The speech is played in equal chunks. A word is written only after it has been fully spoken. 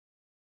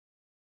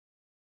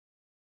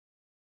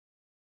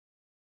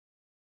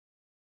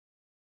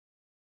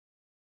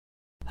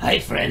Hi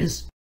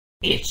friends,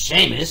 it's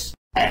Seamus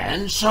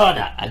and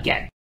Shauna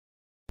again.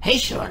 Hey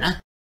Shauna,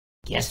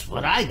 guess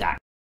what I got?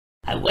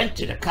 I went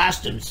to the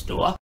costume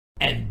store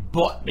and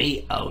bought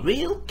me a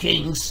real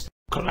king's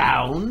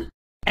crown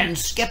and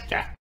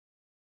scepter.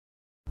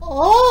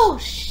 Oh,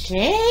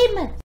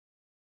 Seamus,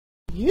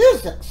 you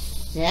look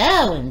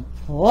so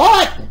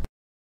important.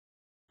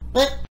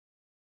 But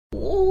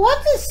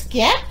what's a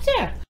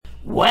scepter?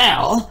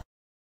 Well,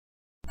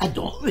 I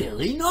don't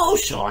really know,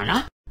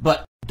 Shauna,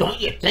 but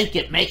don't you think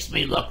it makes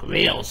me look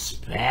real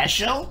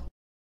special?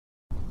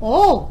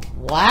 Oh,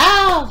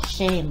 wow,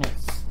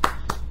 Seamus.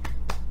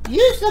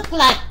 You look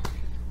like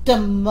the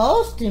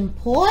most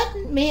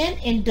important man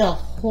in the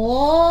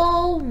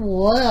whole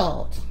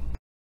world.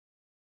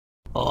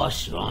 Oh,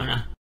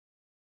 Shauna,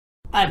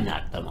 I'm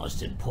not the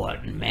most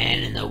important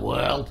man in the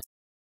world.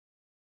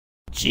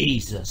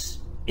 Jesus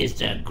is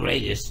the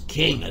greatest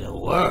king of the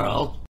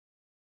world.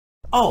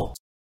 Oh,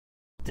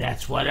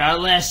 that's what our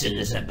lesson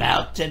is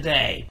about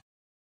today.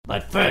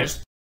 But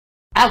first,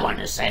 I want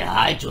to say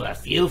hi to a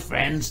few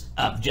friends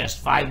of Just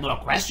 5 More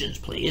Questions,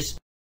 please.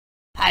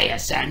 Hiya,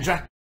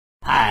 Sandra.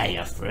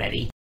 Hiya,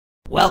 Freddie.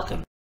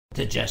 Welcome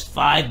to Just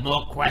 5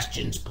 More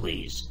Questions,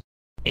 please.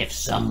 If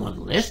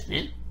someone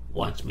listening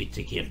wants me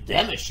to give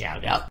them a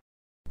shout-out,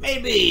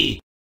 maybe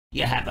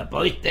you have a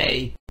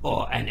birthday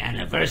or an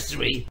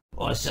anniversary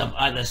or some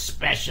other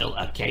special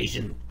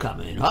occasion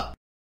coming up,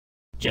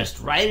 just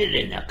write it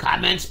in the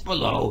comments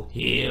below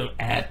here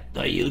at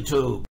the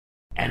YouTube,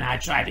 and I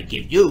try to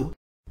give you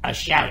a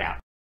shout-out.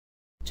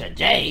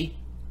 Today,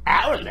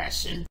 our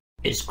lesson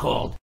is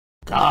called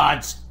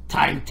God's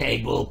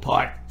Timetable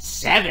Part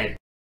 7,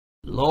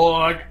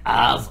 Lord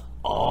of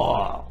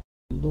All.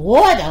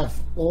 Lord of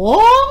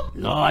all?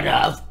 Lord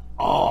of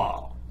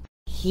All.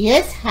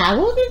 Here's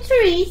Harold and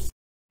Therese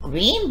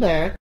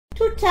Greenberg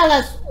to tell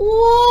us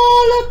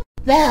all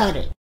about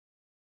it.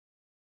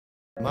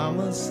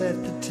 Mama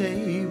set the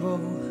table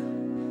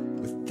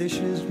with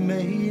dishes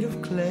made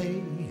of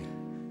clay.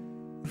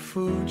 The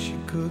food she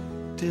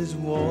cooked is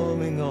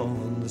warming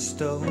on the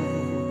stove.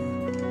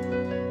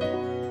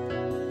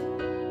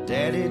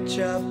 Daddy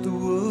chopped the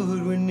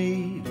wood we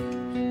need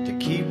to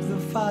keep the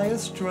fire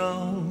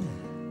strong.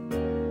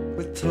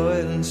 With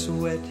toil and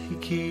sweat he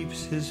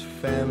keeps his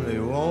family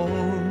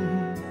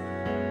warm.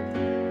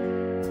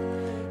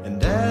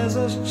 And as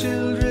us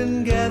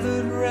children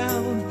gathered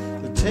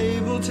round the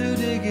table to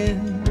dig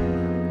in,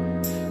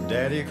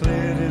 Daddy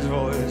cleared his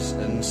voice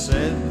and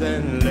said,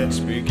 then let's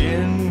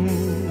begin.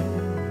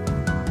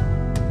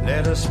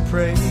 Let us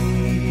pray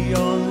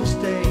on this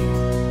day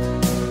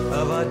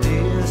of our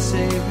dear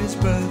Savior's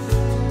birth.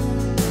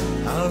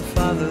 Our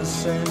Father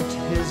sent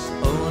His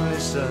only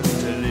Son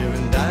to live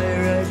and die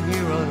right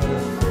here on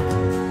earth.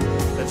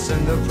 Let's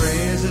send the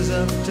praises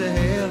up to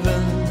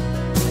heaven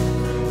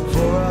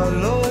for our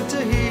Lord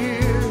to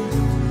hear.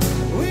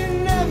 We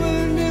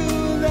never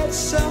knew that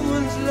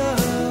someone's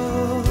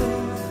love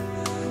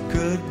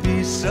could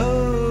be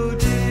so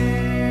dear.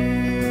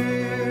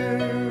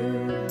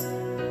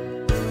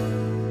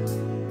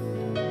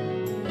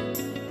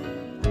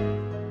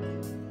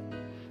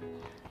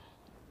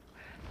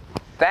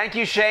 Thank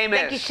you, Seamus.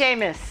 Thank you,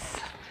 Seamus.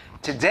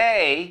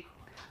 Today,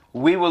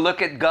 we will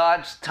look at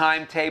God's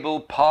Timetable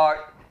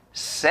Part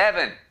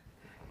 7,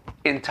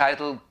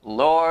 entitled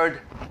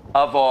Lord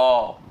of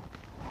All.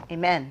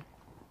 Amen.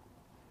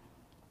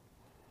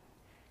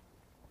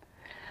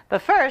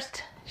 But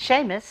first,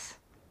 Seamus,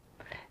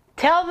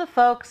 tell the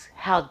folks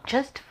how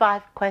Just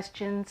 5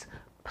 Questions,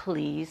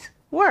 Please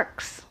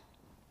works.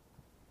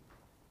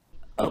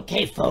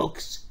 Okay,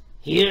 folks,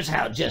 here's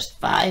how Just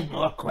 5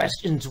 More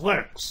Questions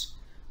works.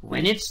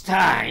 When it's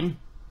time,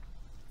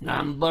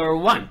 number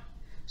 1,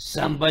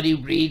 somebody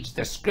reads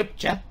the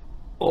scripture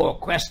or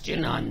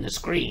question on the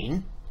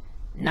screen.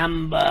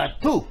 Number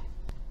 2,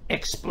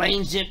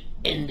 explains it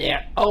in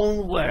their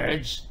own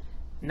words.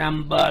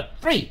 Number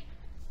 3,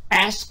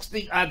 asks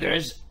the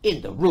others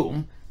in the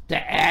room to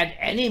add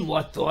any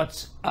more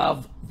thoughts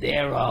of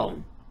their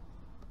own.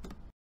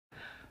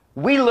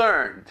 We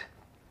learned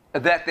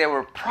that there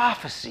were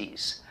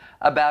prophecies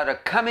about a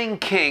coming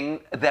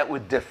king that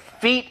would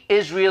defeat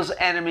Israel's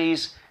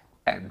enemies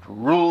and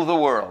rule the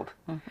world.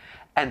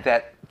 And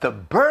that the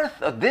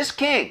birth of this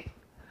king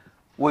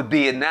would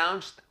be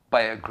announced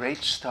by a great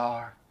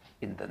star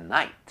in the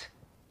night.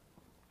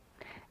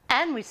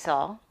 And we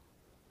saw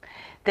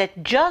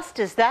that just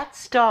as that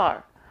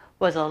star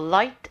was a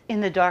light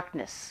in the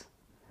darkness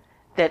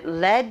that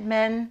led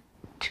men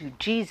to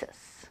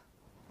Jesus,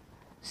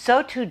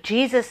 so too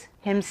Jesus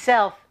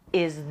himself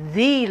is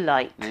the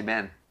light.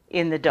 Amen.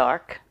 In the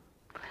dark,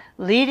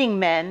 leading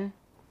men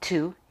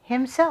to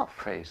himself.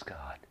 Praise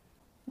God.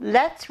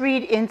 Let's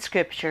read in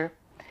Scripture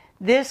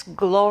this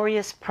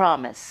glorious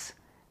promise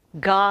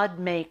God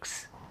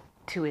makes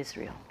to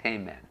Israel.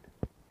 Amen.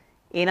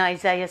 In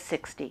Isaiah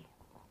 60,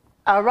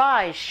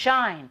 arise,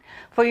 shine,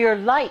 for your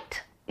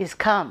light is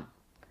come,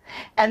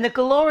 and the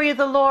glory of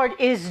the Lord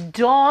is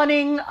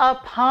dawning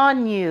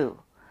upon you.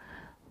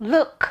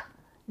 Look,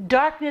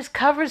 darkness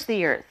covers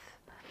the earth,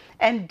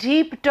 and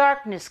deep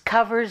darkness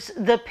covers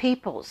the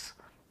peoples.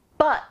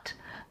 But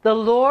the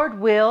Lord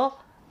will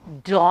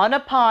dawn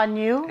upon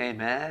you.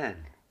 Amen.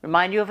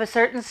 Remind you of a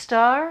certain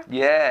star?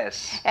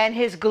 Yes. And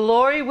his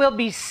glory will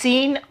be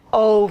seen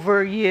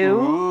over you,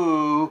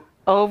 Ooh.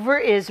 over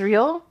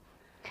Israel.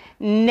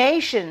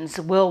 Nations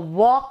will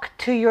walk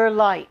to your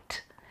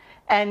light,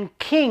 and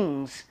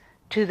kings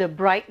to the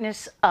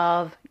brightness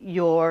of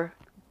your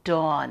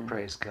dawn.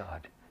 Praise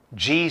God.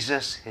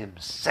 Jesus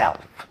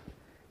himself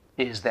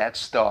is that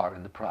star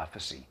in the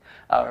prophecy.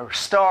 Our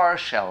star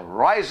shall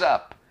rise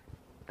up.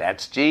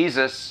 That's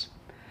Jesus.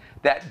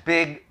 That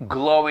big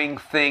glowing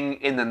thing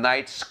in the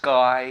night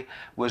sky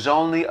was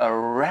only a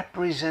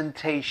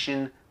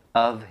representation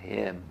of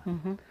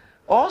him.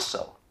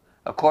 Also,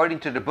 according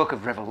to the book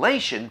of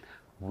Revelation,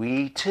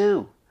 we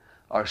too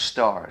are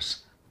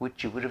stars,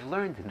 which you would have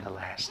learned in the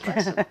last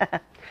lesson.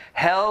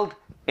 Held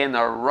in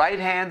the right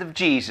hand of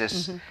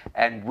Jesus,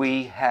 and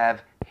we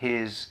have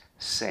his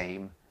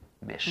same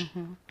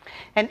mission.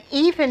 And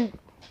even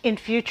in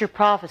future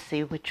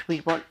prophecy, which we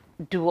won't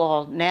do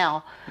all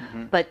now,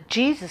 but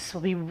Jesus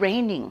will be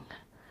reigning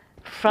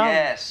from,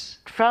 Yes.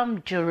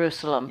 from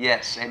Jerusalem.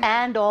 Yes, amen.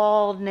 And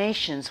all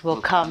nations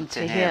will come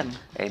to him.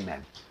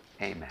 Amen.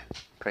 Amen.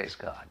 Praise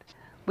God.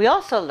 We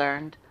also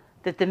learned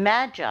that the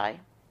Magi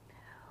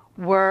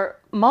were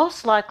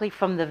most likely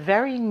from the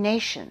very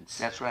nations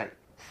That's right.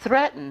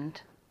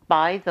 threatened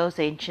by those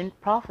ancient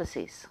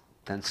prophecies.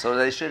 And so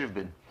they should have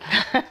been.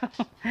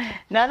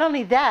 Not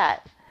only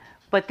that,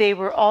 but they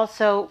were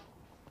also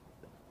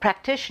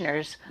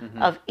practitioners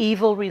of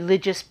evil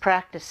religious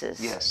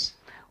practices, Yes.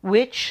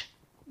 which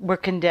were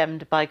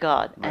condemned by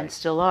God and Right.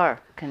 still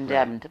are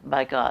condemned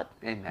by God.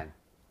 Amen.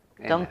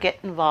 Don't Amen. get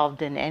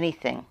involved in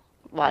anything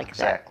like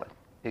Exactly.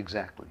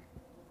 Exactly.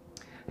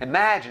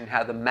 Imagine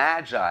how the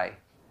Magi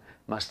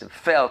must have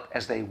felt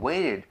as they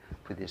waited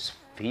for this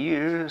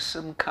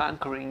fearsome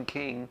conquering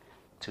king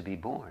to be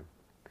born.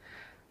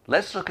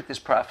 Let's look at this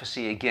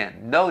prophecy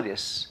again.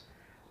 Notice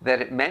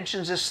that it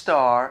mentions a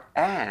star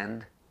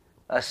and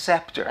a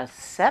scepter. that. A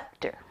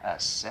scepter. A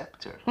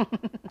scepter.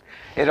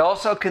 It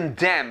also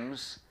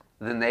condemns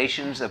the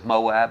nations of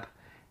Moab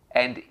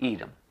and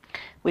Edom.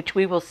 Which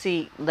we will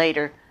see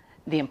later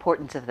the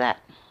importance of that.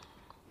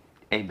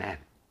 Amen.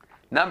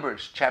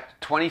 Numbers chapter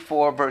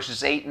 24,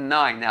 verses 8 and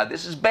 9. Now,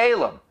 this is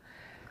Balaam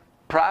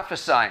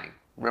prophesying.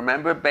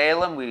 Remember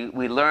Balaam?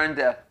 We learned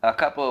a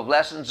couple of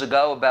lessons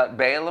ago about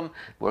Balaam.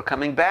 We're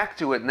coming back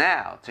to it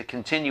now to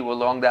continue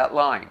along that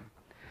line.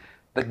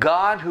 The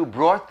God who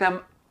brought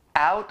them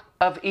out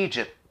of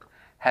Egypt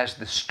has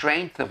the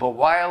strength of a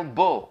wild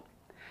bull.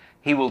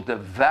 He will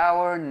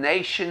devour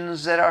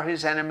nations that are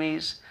his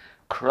enemies,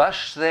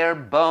 crush their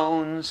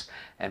bones,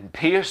 and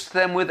pierce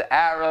them with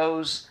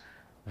arrows.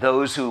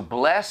 Those who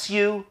bless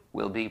you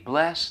will be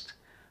blessed.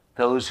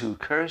 Those who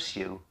curse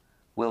you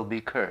will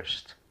be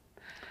cursed.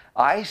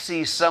 I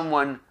see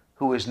someone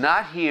who is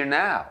not here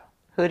now.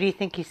 Who do you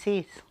think he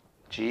sees?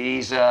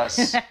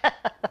 Jesus.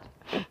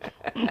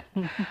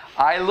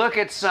 I look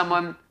at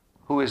someone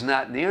who is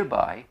not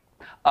nearby.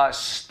 A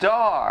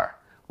star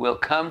will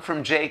come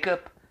from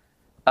Jacob.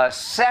 A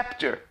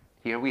scepter,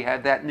 here we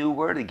have that new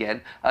word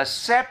again, a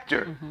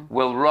scepter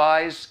will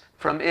rise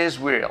from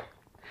Israel.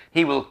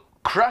 He will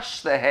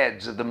crush the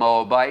heads of the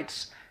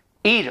Moabites.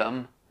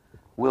 Edom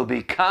will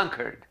be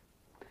conquered.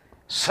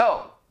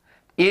 So,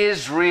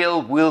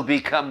 Israel will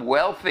become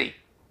wealthy.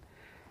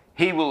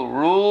 He will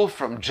rule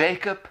from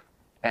Jacob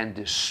and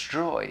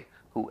destroy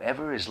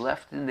whoever is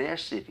left in their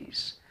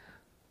cities.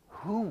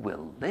 Who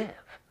will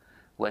live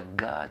when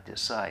God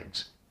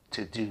decides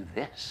to do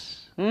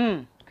this?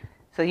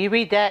 So you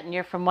read that and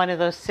you're from one of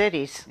those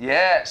cities.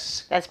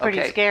 Yes. That's pretty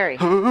Okay. scary.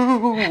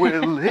 Who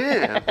will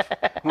live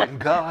when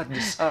God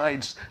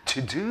decides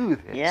to do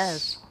this?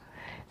 Yes.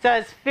 So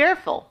as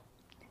fearful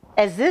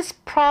as this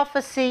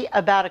prophecy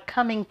about a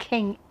coming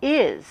king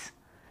is,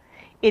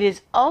 it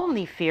is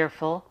only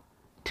fearful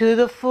to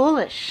the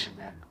foolish.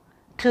 Amen.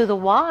 To the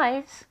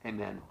wise,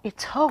 Amen.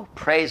 it's hope.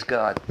 Praise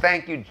God.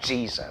 Thank you,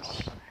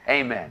 Jesus.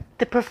 Amen.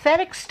 The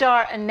prophetic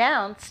star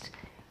announced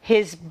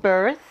his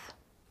birth,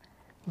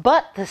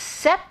 but the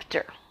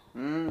scepter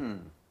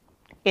in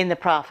the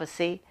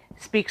prophecy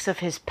speaks of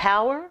his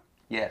power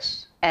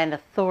Yes. and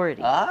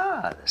authority.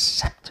 Ah, the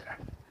scepter.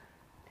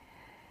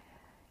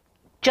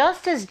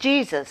 Just as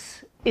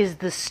Jesus is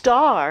the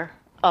star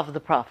of the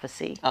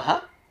prophecy,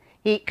 Uh-huh.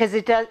 he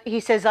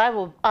says, I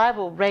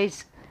will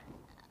raise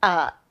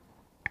out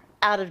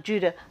of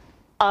Judah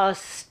a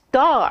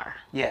star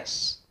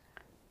Yes.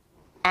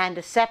 and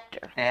a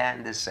scepter.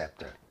 And the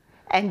scepter.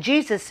 And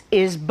Jesus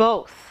is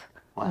both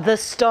Wow. the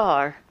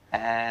star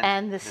And,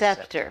 and the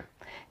scepter.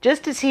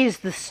 Just as he is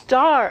the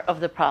star of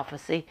the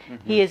prophecy,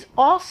 he is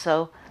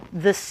also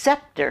the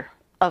scepter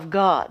of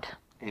God.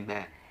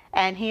 Amen.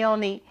 And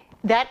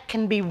that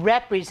can be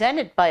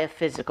represented by a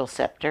physical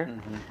scepter,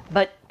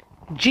 but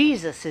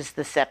Jesus is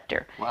the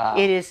scepter. Wow.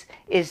 It is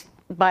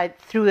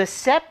through a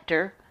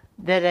scepter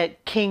that a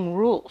king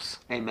rules.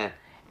 Amen.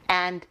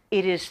 And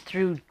it is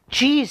through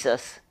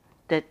Jesus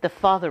that the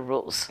Father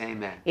rules.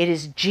 Amen. It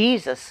is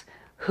Jesus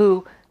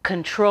who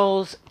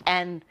controls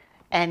and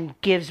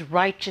gives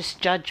righteous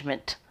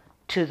judgment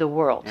to the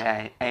world.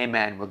 Yeah,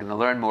 amen. We're going to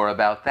learn more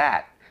about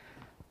that.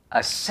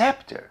 A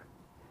scepter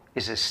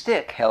is a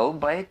stick held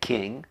by a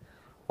king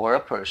or a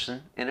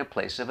person in a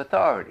place of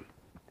authority.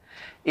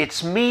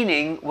 Its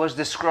meaning was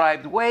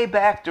described way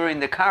back during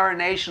the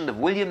coronation of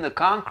William the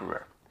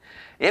Conqueror.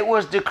 It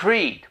was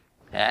decreed,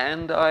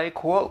 and I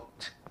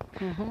quote,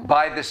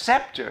 by the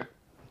scepter,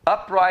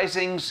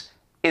 uprisings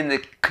in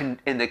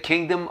the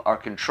kingdom are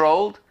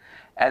controlled,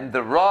 and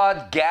the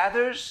rod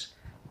gathers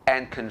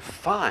and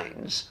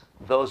confines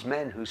those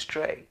men who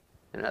stray.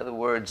 In other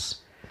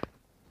words,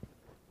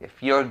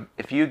 if you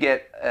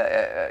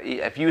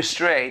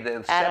stray,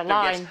 the scepter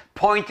gets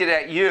pointed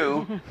at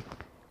you,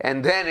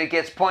 and then it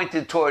gets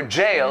pointed toward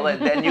jail,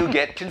 and then you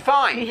get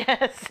confined.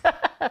 Yes,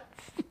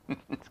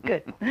 that's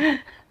good.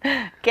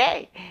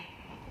 Okay,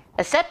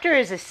 a scepter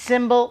is a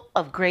symbol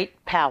of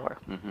great power.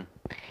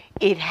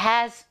 It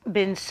has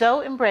been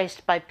so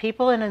embraced by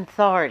people in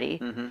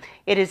authority,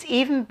 it has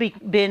even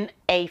been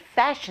a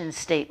fashion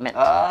statement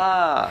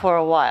for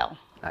a while.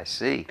 I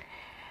see.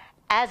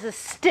 As a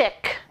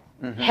stick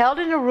held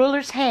in a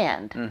ruler's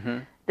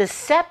hand, the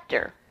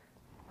scepter,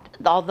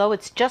 although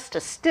it's just a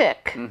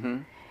stick,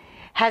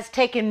 has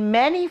taken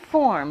many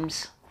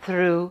forms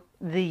through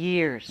the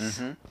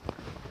years.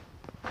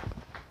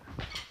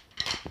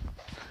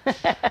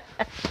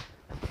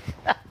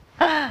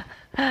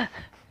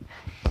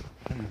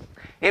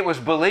 It was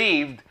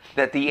believed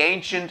that the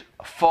ancient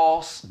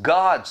false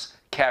gods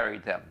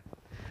carried them.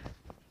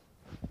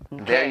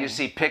 Okay. There you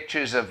see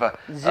pictures of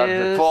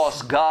the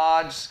false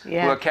gods who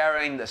are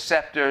carrying the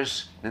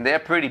scepters, and they're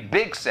pretty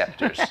big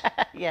scepters.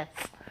 Yes.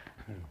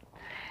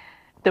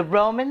 The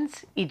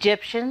Romans,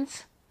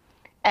 Egyptians,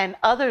 and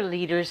other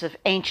leaders of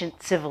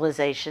ancient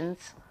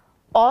civilizations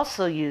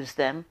also used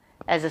them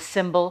as a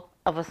symbol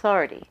of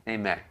authority.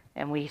 Amen.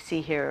 And we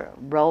see here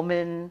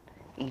Roman,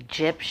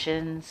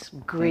 Egyptians,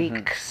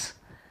 Greeks,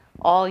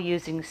 all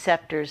using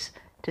scepters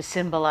to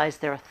symbolize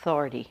their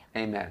authority.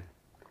 Amen.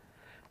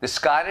 The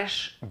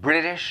Scottish,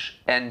 British,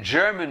 and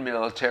German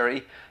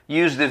military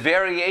used a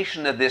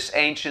variation of this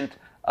ancient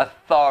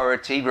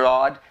authority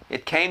rod.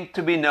 It came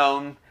to be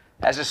known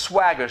as a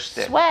swagger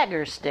stick.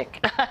 Swagger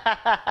stick.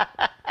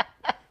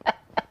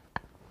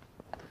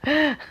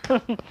 There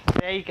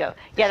you go.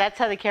 Yeah, that's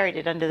how they carried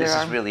it under their arm.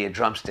 This is really a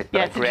drumstick,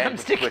 but I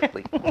grabbed it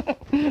quickly.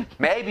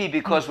 Maybe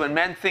because when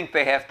men think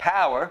they have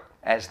power,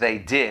 as they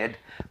did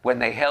when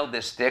they held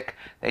this stick,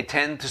 they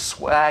tend to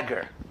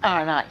swagger.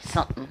 Oh, nice.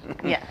 Something.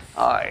 Yes.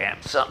 I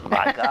am something.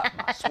 I got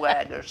my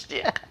swagger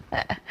stick.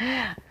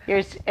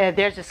 There's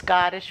a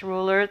Scottish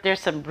ruler. There's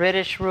some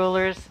British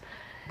rulers.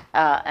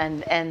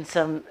 And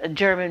some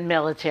German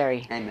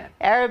military. Amen.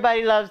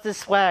 Everybody loves the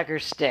swagger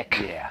stick.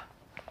 Yeah.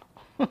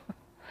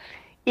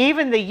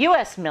 Even the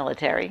U.S.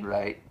 military,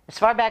 Right. as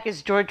far back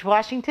as George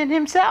Washington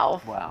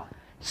himself, Wow.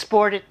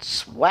 sported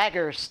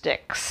swagger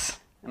sticks.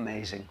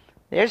 Amazing.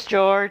 There's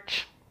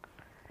George.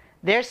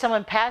 There's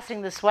someone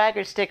passing the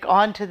swagger stick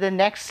on to the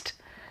next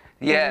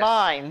in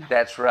line.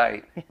 That's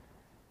right.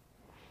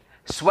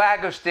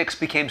 Swagger sticks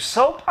became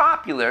so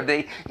popular,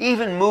 they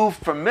even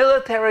moved from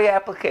military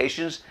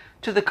applications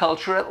to the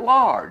culture at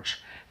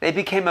large. They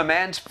became a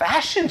man's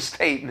fashion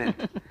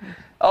statement.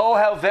 Oh,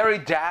 how very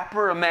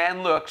dapper a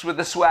man looks with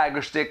a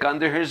swagger stick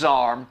under his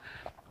arm,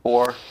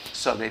 or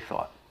so they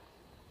thought.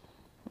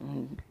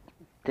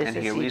 This And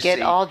is here you we get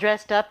see- all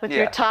dressed up with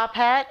your Yeah. top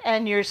hat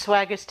and your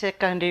swagger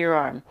stick under your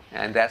arm.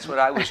 And that's what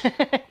I was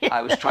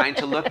trying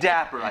to look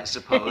dapper, I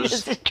suppose.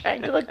 Just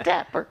trying to look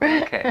dapper.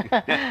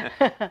 Okay.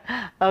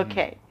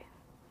 Okay.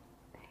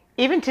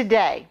 Even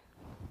today,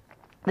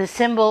 the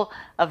symbol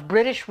of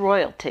British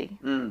royalty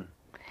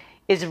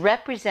is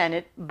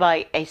represented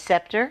by a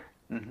scepter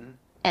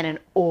and an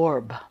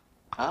orb.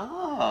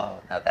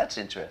 Oh, now that's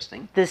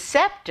interesting. The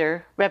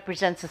scepter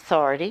represents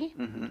authority,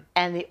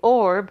 and the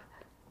orb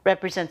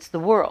represents the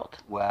world.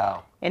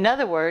 Wow. In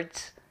other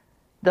words,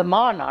 the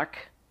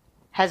monarch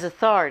has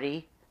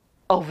authority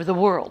over the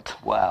world.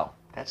 Wow.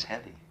 That's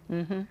heavy.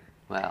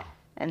 Wow.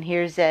 And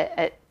here's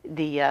the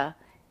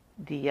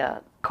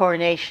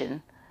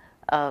coronation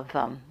of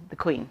the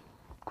Queen.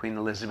 Queen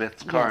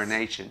Elizabeth's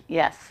coronation.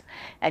 Yes.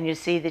 And you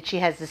see that she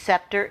has the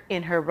scepter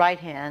in her right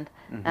hand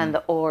and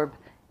the orb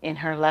in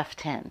her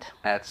left hand.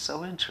 That's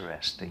so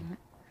interesting.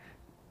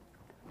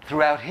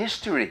 Throughout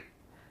history,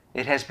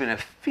 it has been a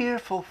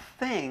fearful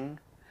thing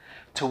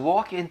to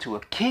walk into a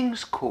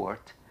king's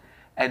court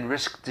and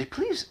risk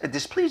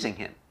displeasing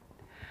him.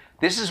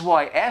 This is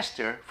why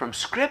Esther, from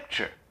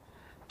Scripture,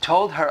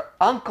 told her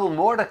uncle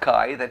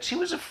Mordecai that she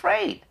was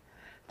afraid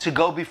to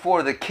go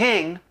before the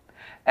king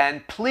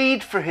and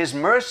plead for his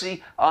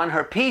mercy on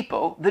her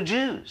people, the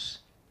Jews.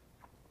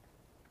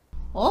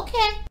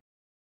 Okay.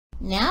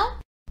 Now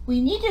we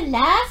need a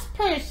last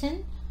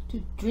person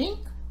to drink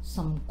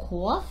some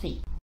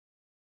coffee.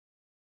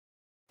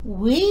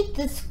 Read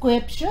the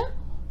scripture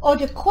or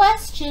the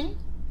question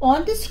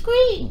on the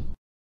screen.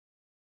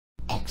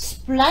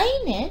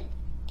 Explain it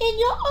in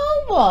your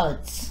own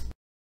words.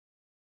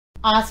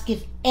 ask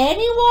if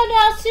anyone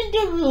else in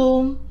the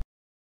room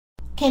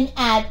can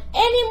add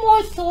any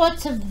more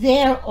thoughts of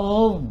their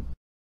own.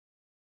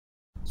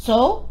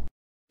 So,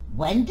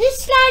 when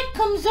this slide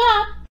comes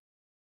up,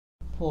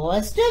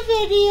 pause the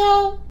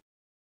video.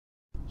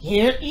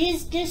 Here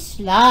is the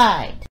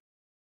slide.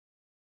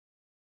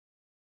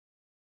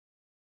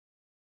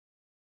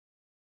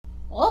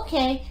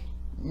 Okay,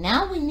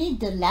 now we need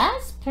the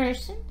last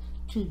person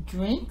to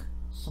drink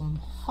some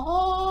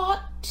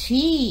hot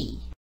tea.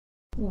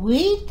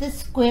 Read the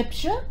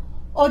scripture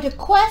or the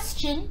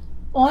question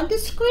on the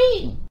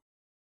screen.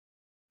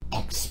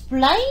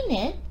 Explain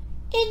it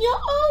in your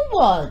own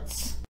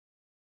words.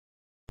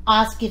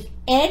 Ask if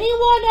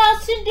anyone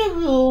else in the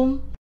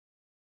room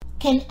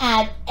can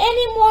add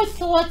any more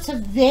thoughts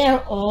of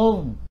their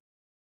own.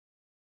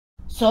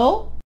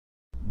 So,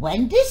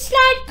 when this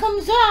slide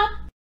comes up,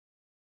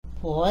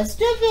 pause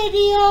the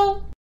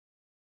video.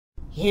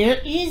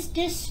 Here is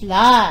the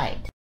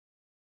slide.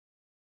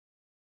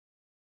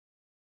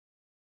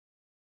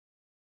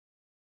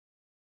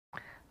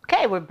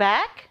 Okay, we're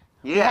back.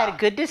 Yeah. You had a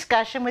good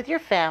discussion with your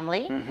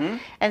family.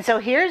 And so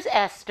here's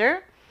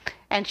Esther,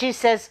 and she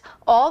says,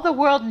 all the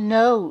world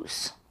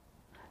knows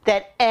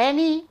that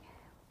anyone,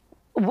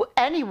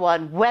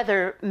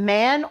 whether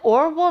man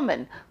or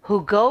woman,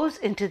 who goes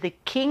into the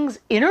king's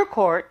inner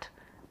court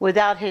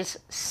without his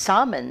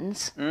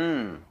summons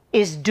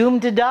is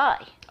doomed to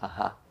die.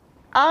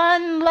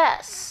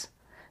 Unless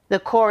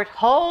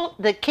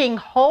the king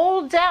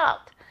holds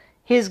out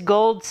his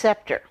gold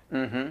scepter.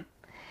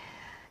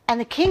 And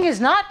the king is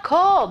not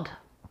called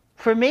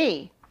for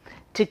me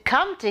to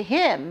come to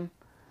him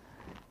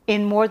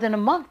in more than a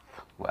month.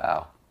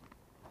 Wow.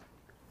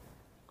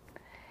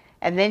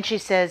 And then she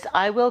says,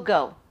 I will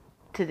go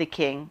to the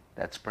king,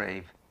 That's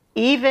brave.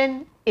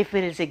 even if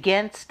it is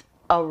against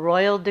a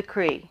royal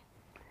decree.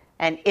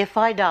 And if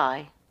I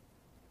die,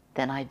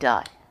 then I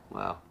die.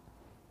 Wow.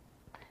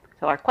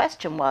 So our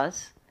question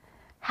was,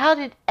 how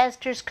did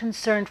Esther's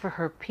concern for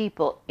her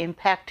people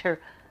impact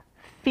her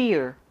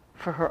fear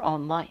for her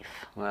own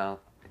life?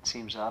 Well, it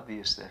seems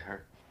obvious that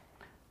her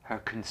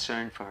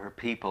concern for her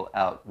people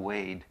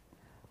outweighed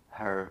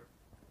her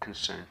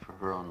concern for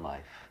her own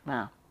life.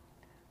 Wow.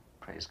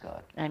 Praise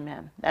God.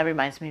 Amen. That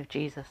reminds me of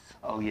Jesus.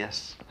 Oh,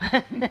 yes.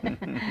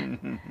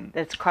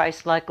 That's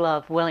Christ-like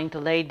love, willing to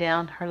lay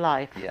down her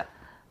life Yeah.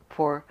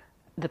 for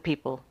the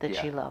people that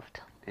she Yeah. loved.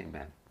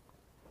 Amen.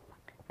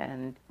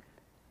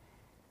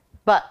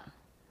 But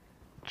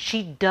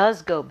she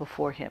does go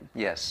before him,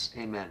 Yes.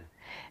 Amen.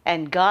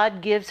 and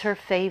God gives her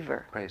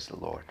favor, Praise the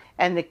Lord.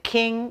 and the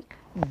king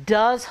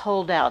does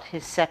hold out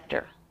his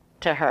scepter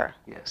to her.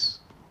 Yes.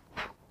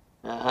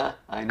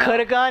 I know. Could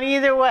have gone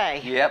either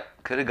way,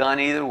 Yep. Could have gone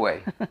either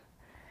way.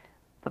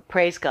 but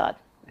praise God.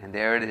 And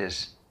there it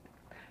is.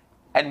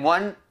 And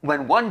when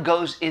one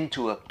goes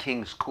into a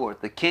king's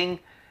court, the king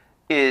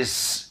is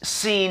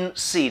seen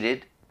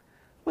seated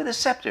with a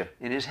scepter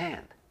in his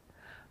hand.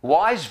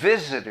 Wise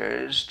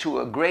visitors to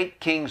a great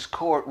king's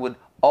court would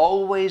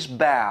always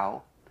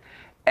bow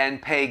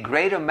and pay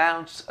great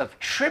amounts of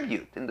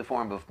tribute in the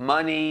form of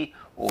money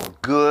or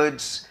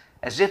goods,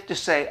 as if to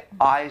say,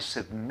 I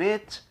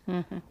submit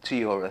to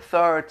your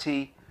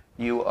authority,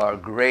 you are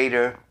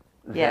greater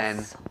than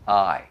Yes.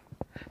 I.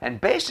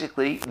 And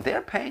basically,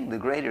 they're paying the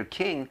greater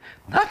king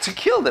not to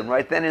kill them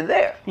right then and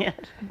there, Yes.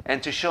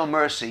 and to show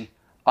mercy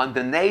on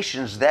the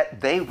nations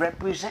that they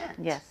represent.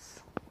 Yes.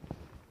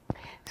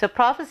 So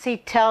prophecy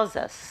tells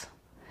us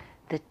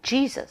that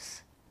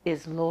Jesus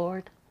is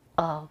Lord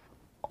of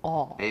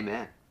all.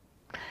 Amen.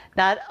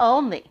 Not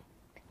only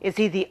is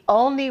he the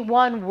only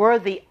one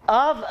worthy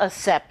of a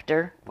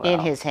scepter in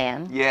Wow. his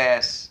hand,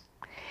 Yes,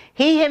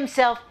 he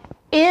himself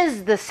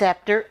is the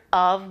scepter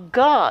of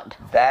God.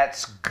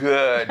 that's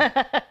good.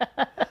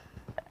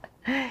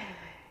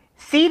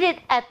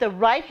 Seated at the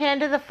right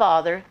hand of the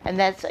Father, and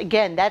that's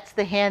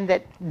the hand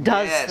that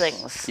does Yes.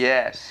 things.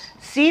 Yes.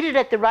 Seated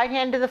at the right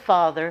hand of the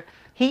Father,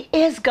 he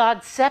is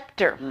God's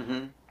scepter.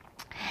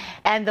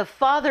 And the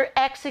Father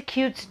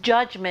executes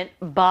judgment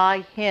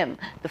by him.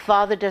 The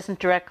Father doesn't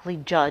directly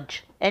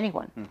judge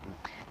anyone.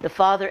 The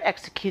Father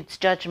executes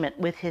judgment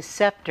with his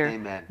scepter,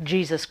 Amen.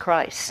 Jesus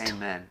Christ.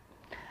 Amen.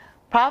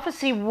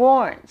 Prophecy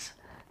warns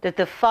that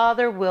the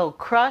Father will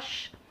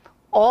crush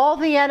all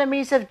the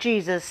enemies of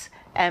Jesus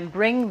and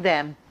bring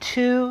them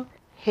to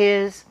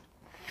his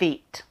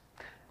feet.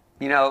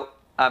 You know,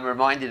 I'm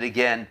reminded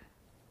again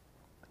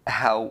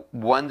how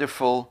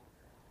wonderful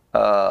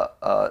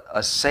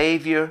a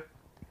Savior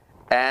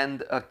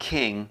and a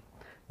King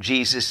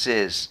Jesus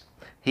is.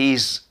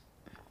 He's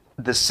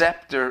the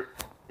scepter,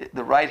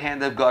 the right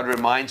hand of God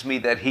reminds me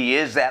that he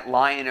is that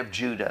Lion of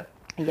Judah.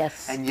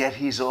 Yes. And yet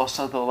he's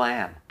also the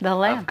Lamb, The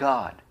Lamb. of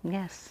God.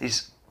 Yes.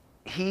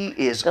 He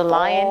is The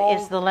Lion all-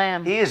 is the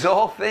Lamb. He is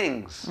all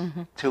things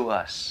to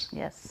us.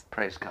 Yes.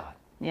 Praise God.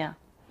 Yeah.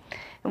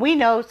 And we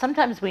know,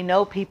 sometimes we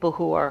know people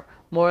who are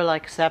more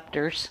like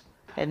scepters,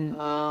 and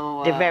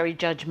Oh, they're very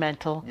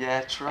judgmental. Yeah,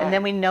 that's right. And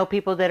then we know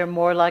people that are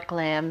more like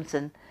lambs,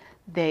 and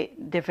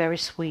they're very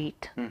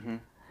sweet.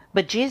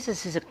 But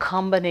Jesus is a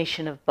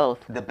combination of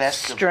both. The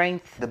best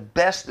strength, the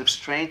best of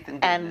strength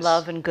and goodness. and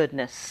love and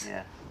goodness.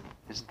 Yeah.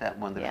 Isn't that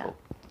wonderful?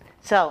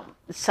 So,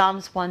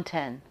 Psalms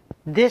 110.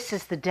 This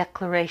is the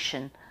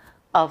declaration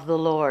of the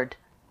Lord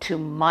to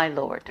my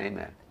Lord.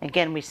 Amen.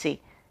 Again, we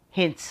see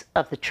hints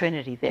of the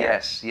Trinity there.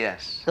 Yes,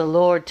 yes. The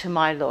Lord to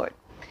my Lord.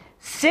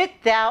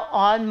 Sit thou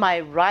on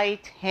my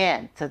right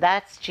hand. So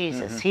that's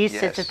Jesus. He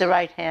sits at the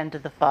right hand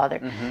of the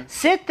Father.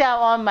 Sit thou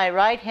on my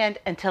right hand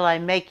until I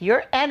make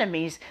your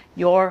enemies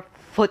your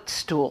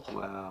footstool.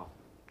 Wow.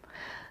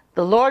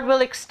 The Lord will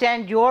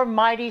extend your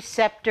mighty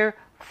scepter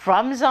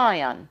from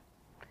Zion.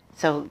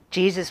 So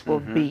Jesus will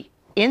be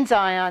in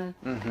Zion,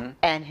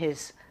 and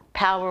his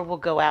power will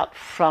go out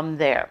from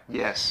there.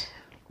 Yes.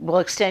 Will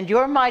extend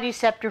your mighty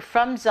scepter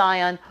from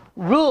Zion,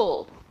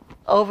 rule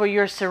over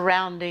your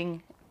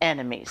surrounding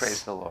enemies.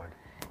 Praise the Lord.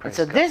 And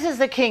so this is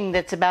the king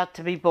that's about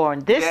to be born.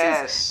 This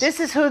Yes.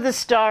 is who the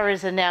star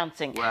is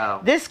announcing.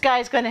 Wow. This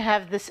guy's going to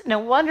have this. No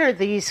wonder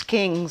these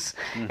kings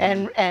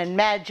and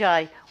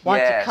magi want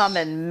to Yes. come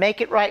and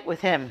make it right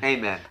with him.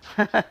 Amen.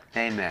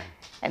 Amen.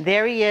 And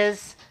there he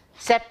is,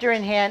 scepter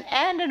in hand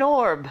and an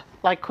orb,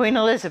 like Queen The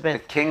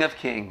Elizabeth, King of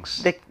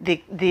Kings.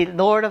 the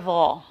Lord of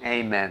all.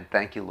 Amen.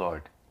 Thank you,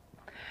 Lord.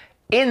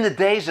 In the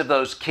days of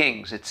those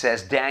kings, it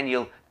says,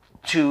 Daniel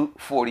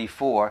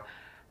 2:44,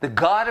 the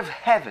God of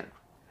heaven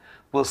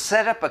will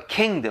set up a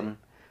kingdom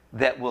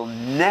that will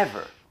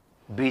never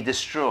be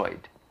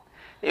destroyed.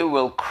 It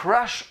will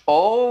crush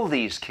all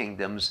these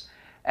kingdoms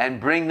and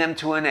bring them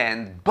to an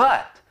end,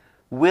 but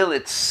will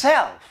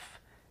itself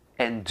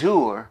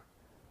endure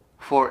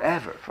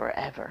forever.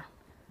 Forever.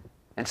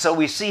 And so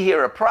we see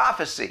here a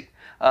prophecy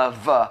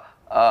of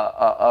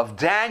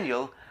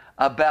Daniel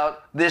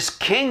about this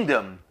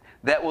kingdom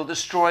that will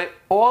destroy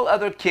all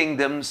other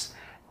kingdoms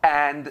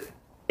and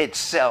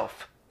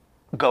itself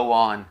go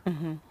on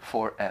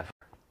forever.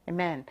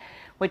 Amen.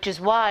 Which is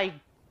why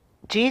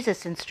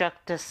Jesus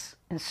instructs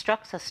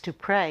us to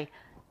pray,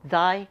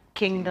 thy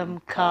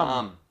kingdom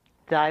come,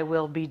 thy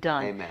will be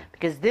done. Amen.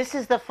 Because this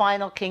is the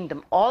final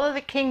kingdom. All of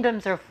the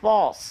kingdoms are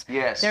false.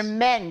 Yes. They're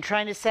men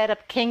trying to set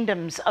up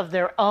kingdoms of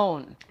their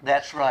own.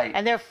 That's right.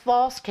 And they're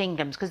false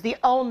kingdoms because the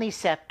only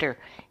scepter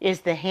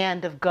is the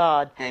hand of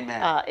God.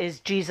 Amen.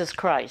 Is Jesus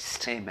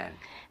Christ. Amen.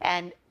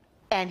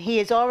 And he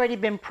has already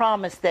been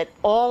promised that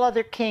all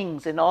other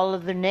kings and all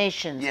other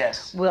nations,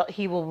 Yes.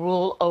 he will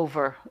rule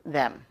over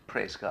them.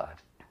 Praise God.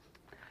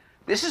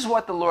 This is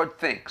what the Lord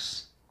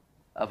thinks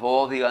of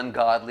all the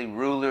ungodly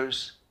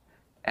rulers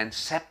and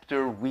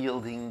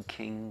scepter-wielding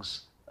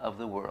kings of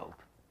the world.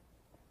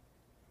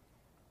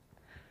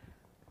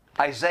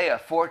 Isaiah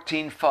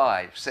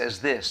 14:5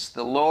 says this,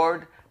 the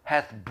Lord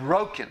hath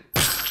broken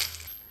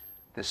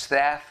the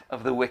staff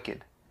of the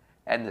wicked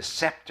and the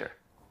scepter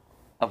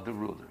of the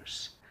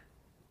rulers.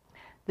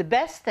 The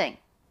best thing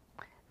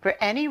for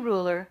any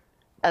ruler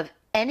of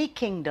any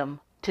kingdom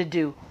to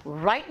do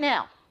right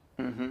now,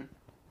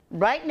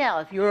 right now,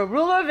 if you're a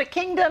ruler of a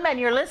kingdom and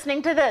you're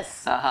listening to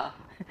this,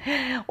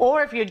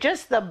 or if you're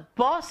just the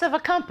boss of a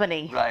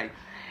company, Right.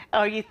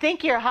 or you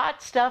think you're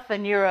hot stuff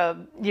and you're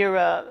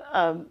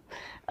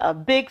a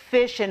big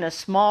fish in a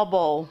small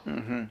bowl,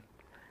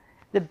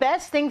 the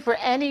best thing for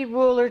any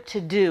ruler to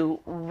do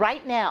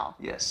right now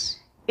Yes.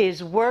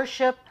 is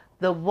worship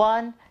the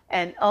one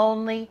and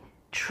only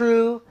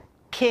true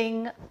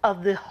King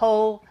of the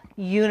whole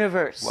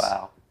universe.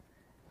 Wow.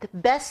 The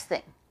best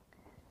thing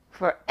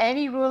for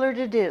any ruler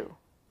to do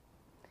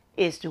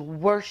is to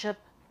worship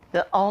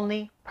the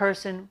only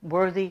person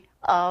worthy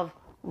of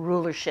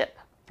rulership.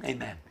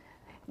 Amen.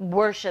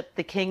 Worship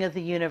the King of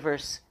the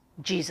universe,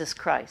 Jesus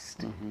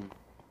Christ.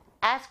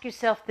 Ask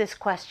yourself this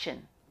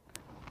question.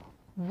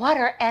 What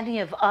are any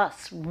of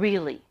us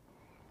really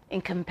in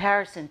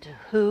comparison to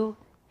who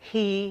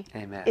he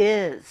Amen.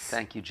 is?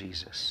 Thank you,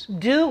 Jesus.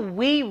 Do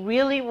we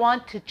really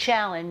want to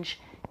challenge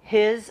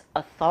his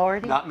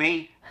authority? Not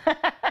me.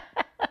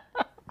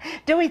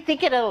 Do we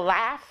think it'll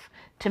laugh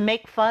to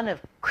make fun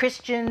of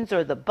Christians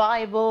or the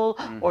Bible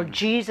or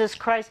Jesus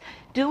Christ?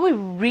 Do we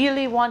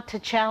really want to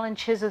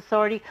challenge his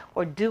authority,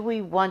 or do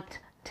we want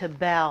to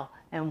bow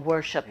and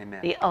worship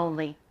Amen. the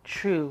only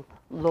true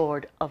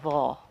Lord of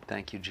all?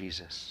 Thank you,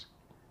 Jesus.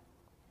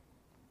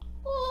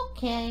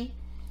 Okay,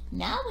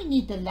 now we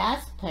need the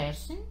last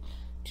person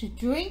to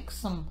drink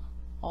some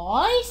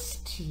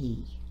iced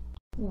tea.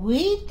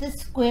 Read the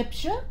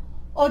scripture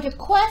or the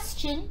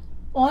question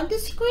on the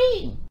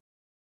screen.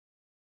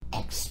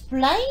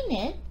 Explain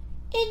it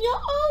in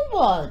your own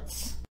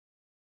words.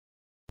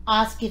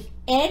 Ask if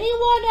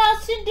anyone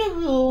else in the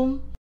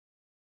room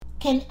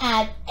can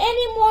add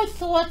any more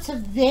thoughts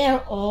of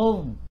their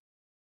own.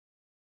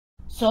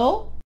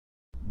 So,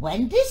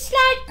 when this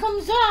slide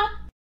comes up,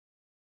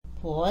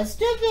 pause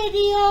the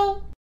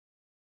video.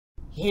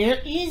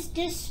 Here is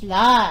the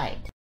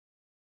slide.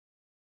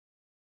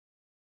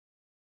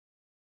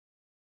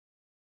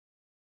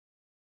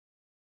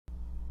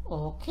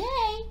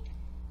 Okay,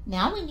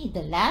 now we need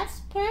the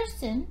last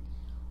person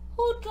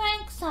who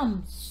drank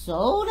some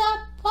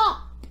soda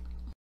pop.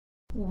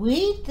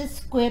 Read the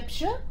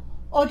scripture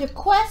or the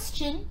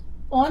question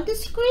on the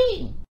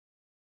screen.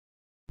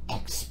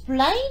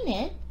 Explain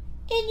it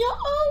in your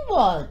own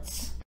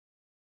words.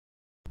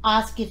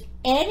 Ask if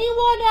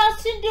anyone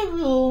else in the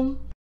room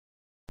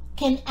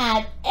can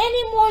add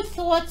any more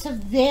thoughts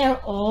of their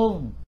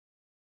own.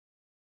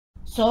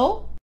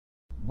 So,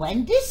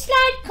 when this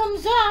slide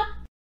comes up,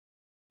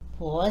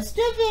 pause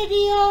the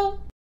video.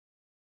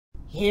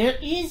 Here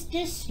is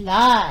the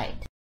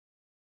slide.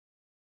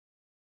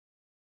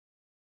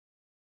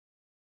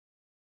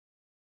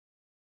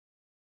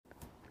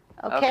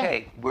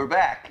 Okay, we're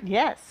back.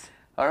 Yes.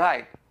 All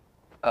right.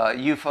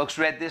 You folks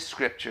read this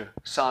scripture,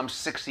 Psalm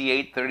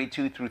 68,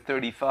 32 through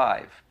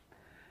 35.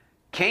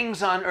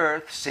 Kings on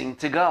earth sing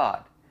to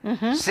God.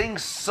 Sing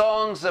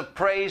songs of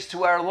praise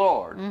to our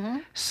Lord.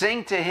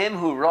 Sing to him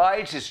who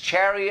rides his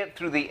chariot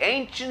through the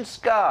ancient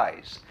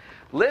skies.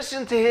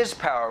 Listen to his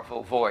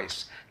powerful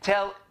voice.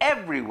 Tell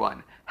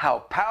everyone how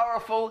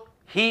powerful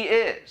he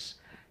is.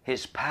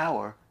 His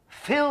power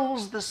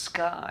fills the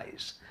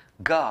skies.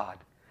 God,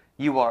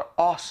 you are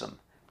awesome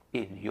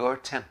in your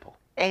temple.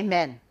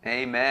 Amen.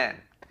 Amen.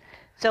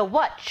 So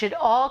what should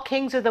all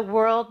kings of the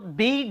world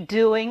be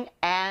doing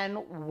and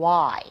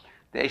why?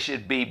 They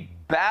should be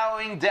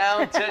bowing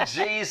down to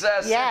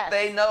Jesus Yes. if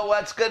they know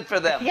what's good for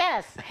them.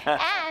 Yes.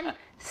 And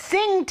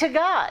sing to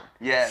God.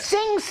 Yes.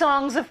 Sing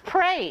songs of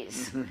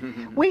praise.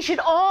 We should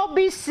all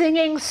be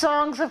singing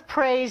songs of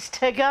praise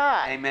to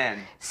God. Amen.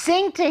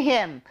 Sing to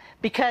him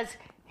because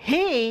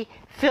he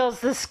fills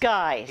the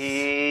skies.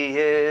 He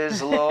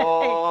is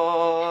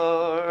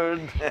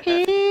Lord.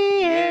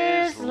 He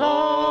is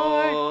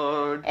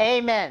Lord.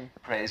 Amen.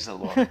 Praise the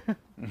Lord.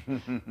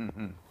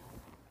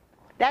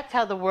 That's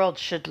how the world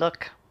should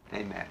look.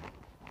 Amen.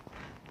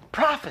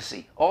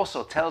 Prophecy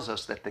also tells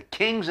us that the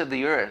kings of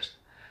the earth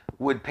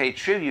would pay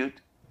tribute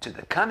to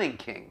the coming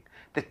king,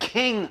 the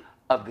king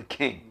of the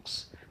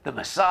kings, the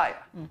Messiah.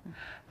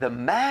 The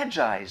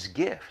Magi's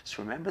gifts,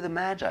 remember the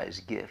Magi's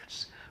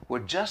gifts, were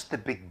just the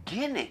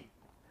beginning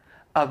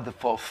of the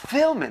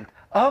fulfillment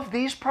of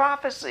these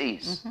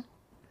prophecies.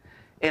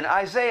 In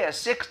Isaiah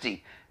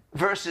 60,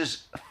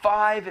 verses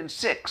 5 and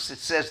 6, it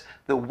says,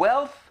 the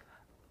wealth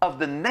of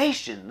the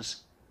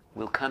nations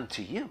will come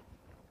to you.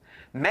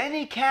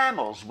 Many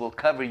camels will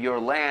cover your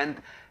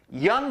land,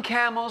 young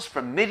camels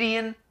from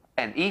Midian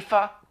and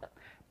Ephah.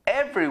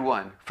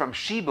 Everyone from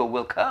Sheba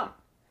will come.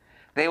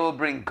 They will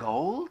bring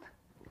gold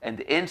and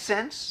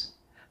incense.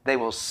 They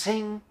will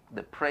sing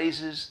the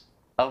praises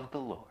of the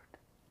Lord.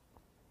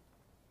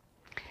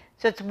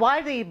 So it's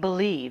widely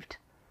believed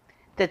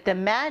that the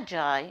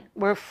Magi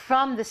were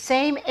from the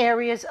same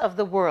areas of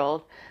the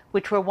world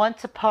which were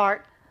once a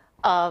part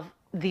of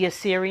the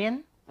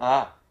Assyrian,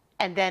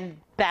 and then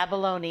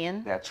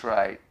Babylonian, That's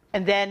right.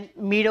 and then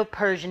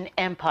Medo-Persian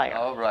Empire,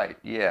 All right,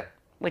 yeah.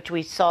 which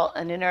we saw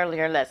in an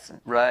earlier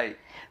lesson. Right.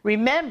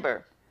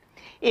 Remember,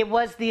 it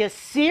was the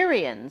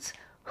Assyrians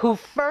who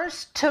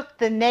first took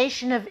the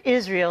nation of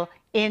Israel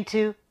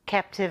into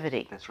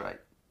captivity. That's right.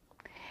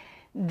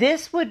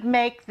 This would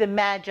make the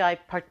Magi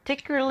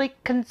particularly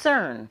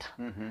concerned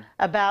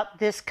about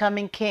this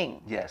coming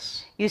king.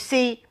 Yes. You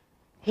see,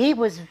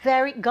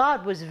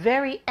 God was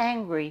very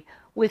angry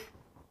with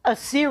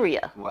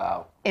Assyria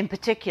Wow. in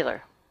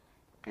particular.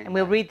 And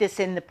we'll read this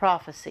in the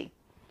prophecy.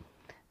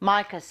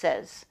 Micah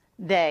says,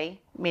 they,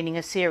 meaning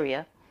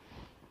Assyria,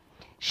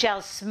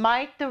 shall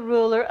smite the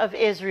ruler of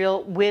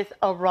Israel with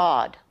a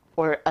rod,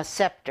 or a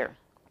scepter,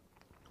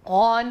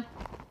 on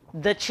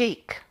the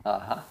cheek.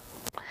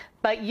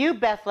 But you,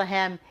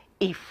 Bethlehem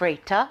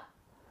Ephratah,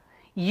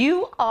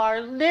 you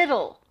are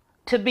little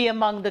to be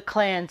among the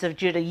clans of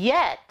Judah,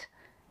 yet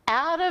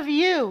out of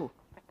you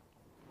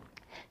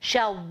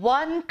shall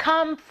one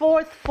come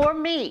forth for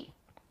me,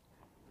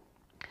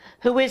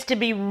 who is to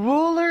be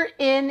ruler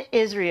in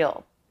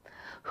Israel,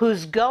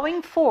 whose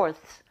going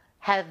forth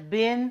have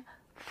been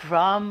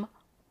from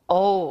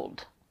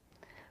old,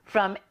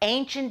 from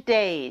ancient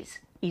days,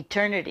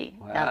 eternity.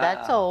 Now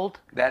that's old.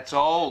 That's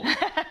old.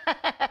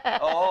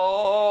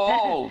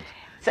 Old.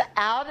 So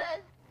out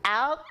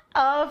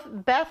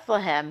of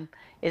Bethlehem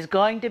is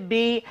going to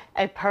be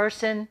a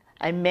person,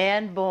 a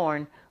man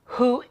born,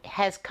 who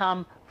has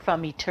come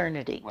from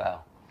eternity.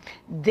 Wow.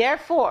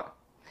 Therefore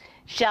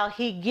shall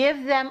he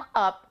give them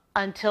up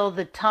until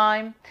the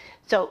time.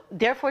 So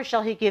therefore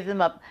shall he give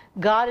them up.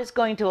 God is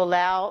going to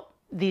allow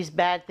these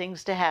bad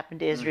things to happen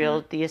to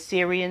Israel, the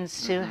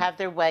Assyrians to have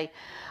their way,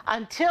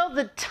 until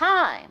the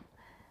time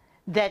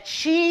that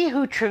she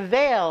who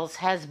travails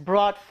has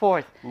brought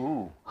forth.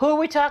 Ooh. Who are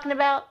we talking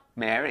about?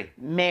 Mary.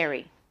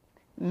 Mary.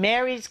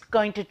 Mary's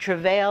going to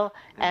travail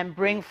and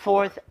bring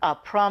forth a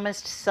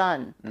promised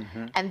son.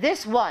 And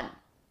this one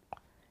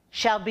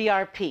shall be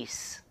our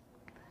peace.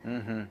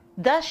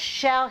 Thus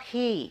shall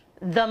he,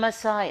 the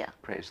Messiah,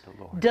 Praise the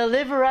Lord.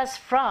 deliver us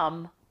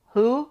from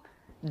who?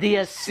 The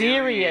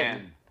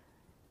Assyrian.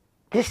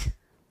 This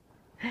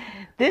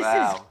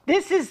Wow.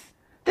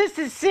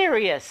 is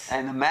serious.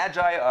 And the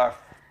Magi are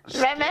The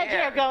Magi are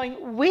scared.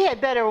 going, we had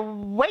better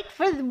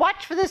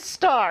watch for this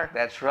star.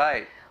 That's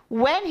right.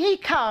 When he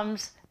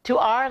comes, to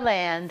our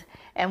land,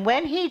 and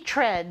when he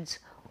treads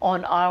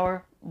on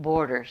our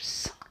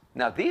borders.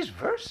 Now, these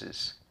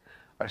verses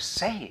are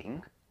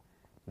saying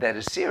that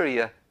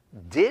Assyria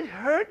did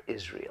hurt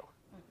Israel,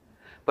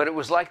 but it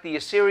was like the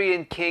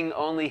Assyrian king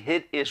only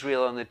hit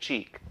Israel on the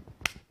cheek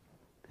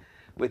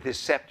with his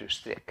scepter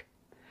stick.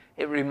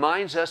 It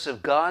reminds us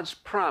of God's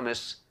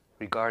promise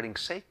regarding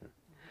Satan,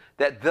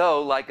 that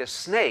though, like a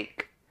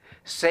snake,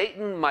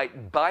 Satan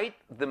might bite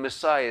the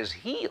Messiah's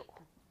heel,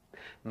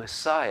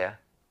 Messiah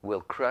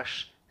will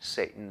crush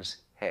Satan's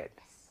head.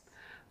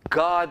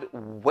 God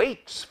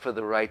waits for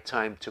the right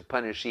time to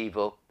punish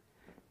evil,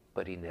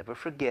 but he never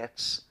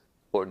forgets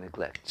or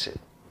neglects it.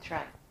 That's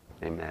right.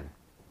 Amen.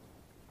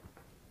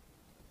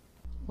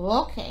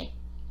 Okay.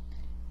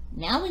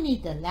 Now we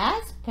need the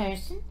last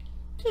person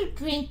to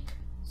drink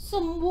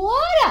some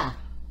water.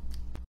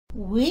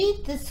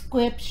 Read the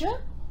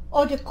scripture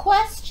or the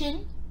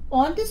question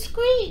on the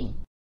screen.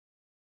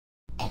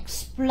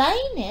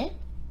 Explain it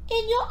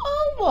in your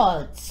own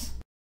words.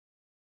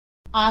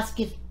 Ask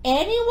if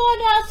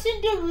anyone else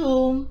in the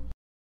room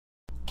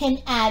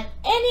can add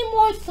any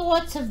more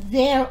thoughts of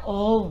their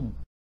own.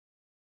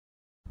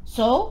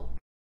 So,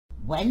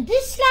 when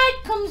this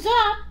slide comes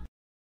up,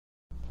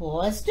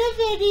 pause the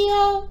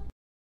video.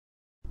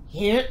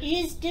 Here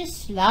is the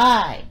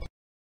slide.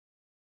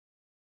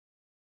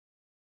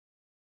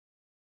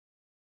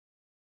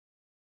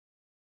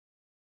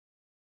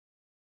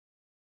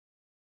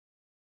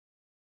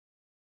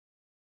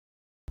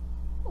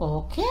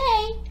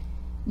 Okay,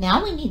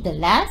 now we need the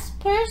last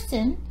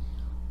person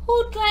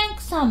who drank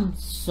some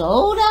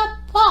soda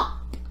pop.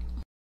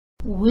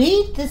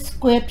 Read the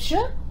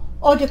scripture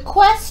or the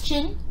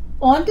question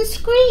on the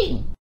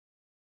screen.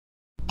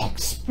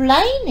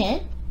 Explain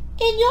it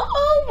in your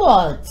own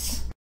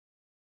words.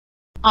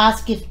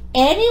 Ask if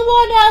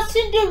anyone else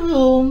in the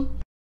room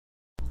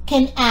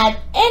can add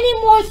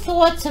any more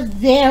thoughts of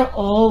their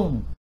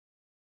own.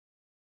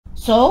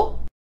 So,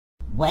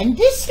 when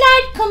this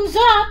slide comes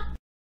up,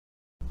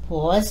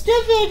 pause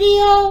the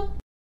video.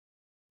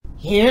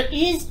 Here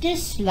is the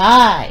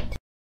slide.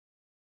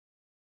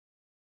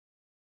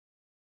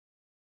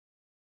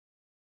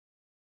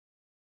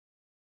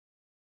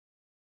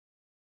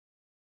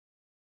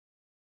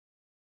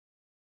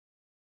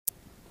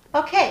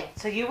 Okay,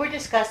 so you were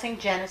discussing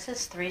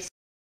Genesis 3,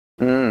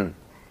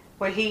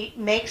 where he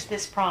makes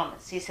this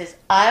promise. He says,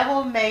 I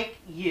will make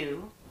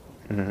you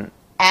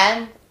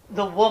and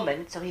the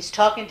woman, so he's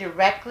talking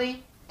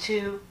directly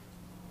to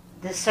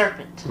the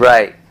serpent.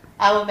 Right.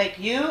 I will make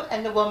you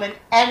and the woman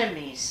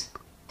enemies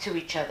to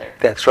each other.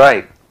 That's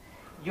right.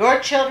 Your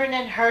children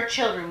and her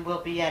children will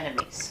be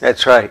enemies.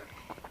 That's right.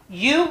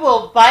 You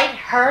will bite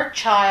her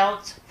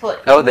child's foot.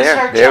 Oh, Who's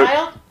there. her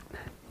child?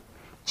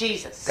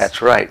 Jesus.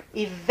 That's right.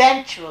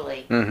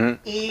 Eventually,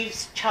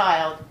 Eve's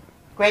child,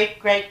 great,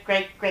 great,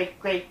 great, great,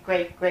 great,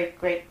 great, great,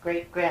 great,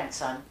 great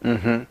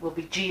grandson, will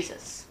be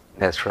Jesus.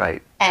 That's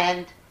right.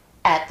 And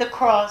at the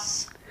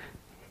cross,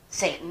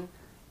 Satan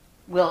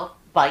will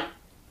bite,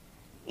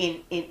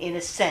 in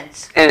a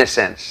sense. In a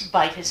sense.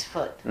 Bite his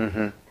foot.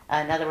 In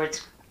other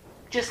words,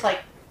 just like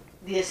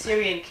the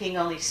Assyrian king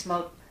only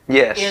smote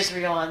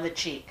Israel on the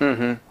cheek.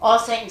 All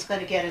Satan's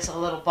going to get is a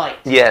little bite.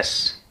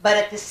 Yes. But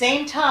at the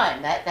same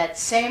time, that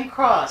same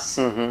cross,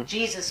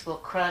 Jesus will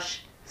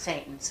crush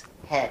Satan's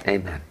head.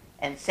 Amen.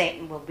 And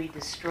Satan will be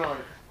destroyed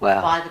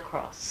Wow. by the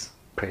cross.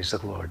 Praise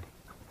the Lord.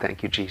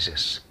 Thank you,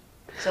 Jesus.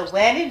 So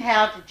when and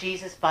how did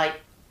Jesus bite?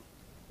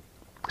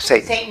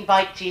 Satan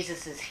bite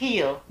Jesus'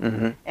 heel.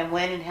 And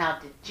when and how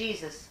did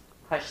Jesus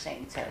crush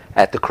Satan's head?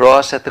 At the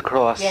cross, at the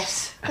cross.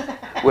 Yes.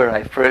 Where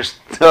I first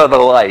saw the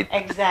light.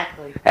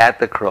 Exactly. At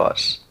the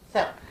cross.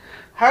 So,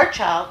 her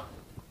child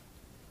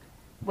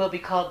will be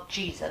called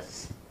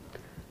Jesus.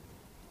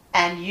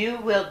 And you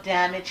will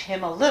damage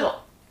him a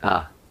little.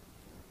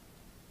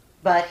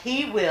 But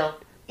he will,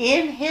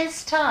 in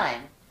his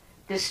time,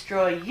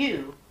 destroy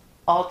you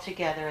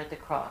altogether at the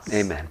cross.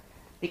 Amen.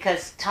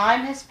 Because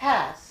time has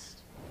passed,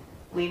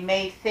 we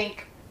may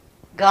think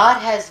God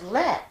has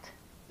let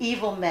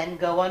evil men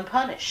go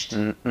unpunished.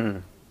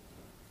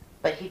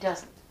 But he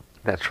doesn't.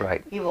 That's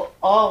right. He will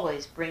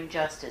always bring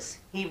justice.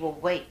 He will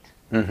wait.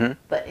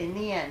 But in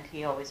the end,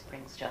 he always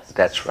brings justice.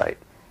 That's right.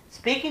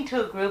 Speaking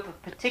to a group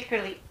of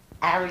particularly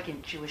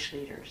arrogant Jewish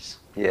leaders,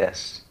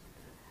 Yes.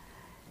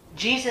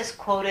 Jesus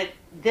quoted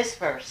this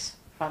verse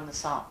from the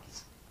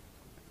Psalms.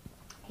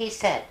 He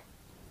said,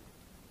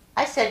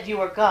 I said you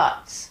are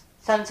gods,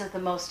 sons of the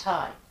Most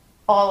High,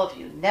 all of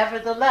you.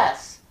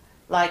 Nevertheless,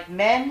 like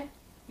men,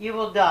 you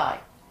will die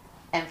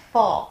and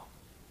fall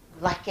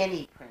like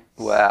any prince.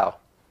 Wow.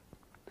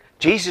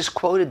 Jesus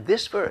quoted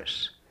this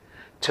verse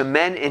to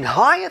men in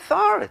high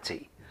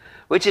authority,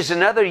 which is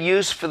another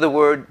use for the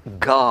word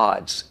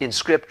gods in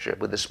Scripture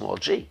with a small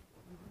g.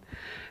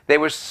 They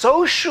were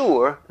so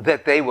sure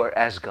that they were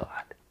as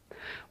God.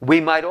 We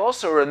might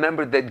also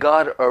remember that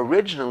God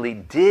originally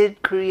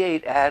did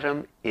create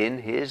Adam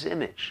in his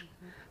image.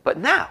 But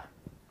now,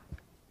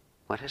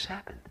 what has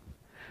happened?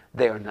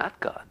 They are not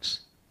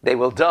gods. They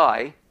will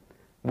die,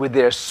 with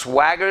their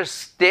swagger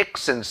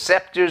sticks and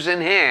scepters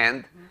in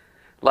hand,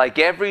 like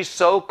every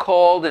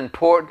so-called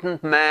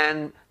important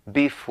man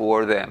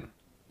before them.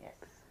 Yes.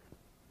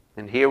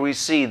 And here we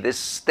see this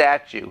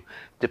statue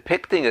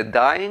depicting a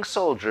dying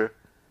soldier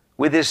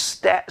with his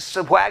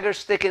swagger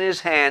stick in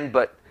his hand,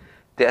 but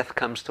death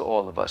comes to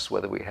all of us,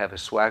 whether we have a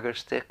swagger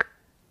stick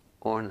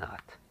or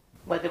not.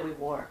 Whether we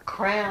wore a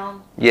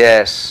crown,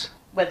 Yes,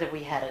 whether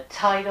we had a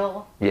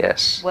title,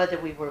 yes, whether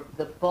we were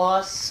the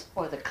boss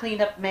or the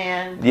cleanup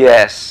man,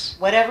 yes.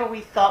 whatever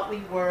we thought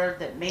we were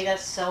that made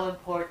us so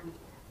important,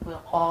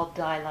 we'll all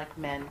die like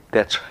men.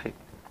 That's right.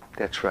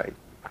 That's right.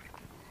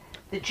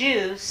 The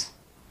Jews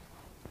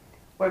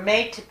were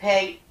made to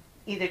pay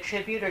either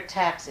tribute or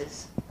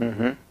taxes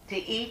Mm-hmm. to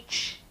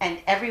each and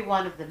every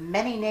one of the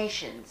many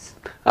nations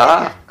that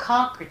Ah, have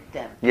conquered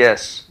them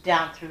yes,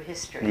 down through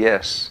history.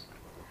 yes.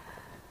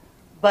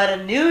 But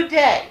a new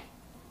day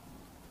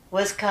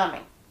was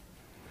coming,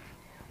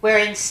 where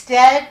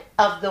instead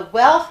of the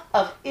wealth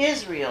of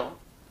Israel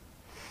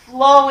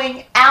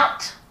flowing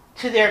out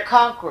to their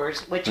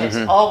conquerors, which has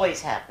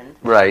always happened,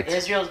 Right.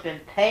 Israel's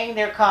been paying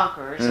their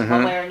conquerors Mhm.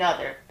 one way or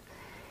another,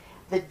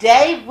 the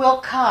day will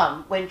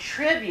come when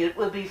tribute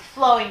will be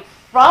flowing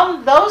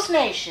from those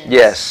nations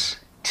Yes.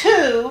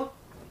 to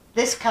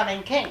this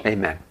coming king.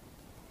 Amen.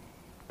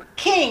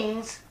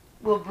 Kings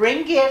will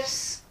bring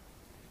gifts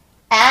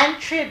and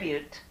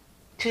tribute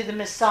to the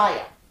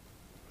Messiah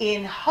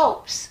in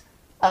hopes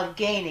of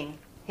gaining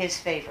his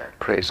favor.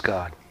 Praise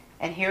God.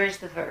 And here is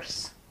the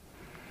verse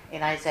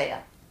in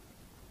Isaiah.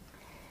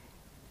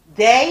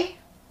 They,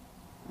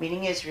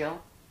 meaning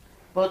Israel,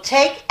 will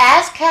take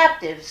as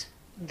captives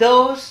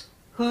those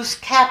whose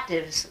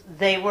captives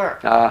they were,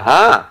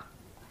 Uh-huh.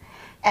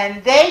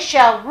 and they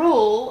shall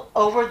rule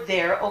over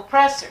their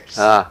oppressors.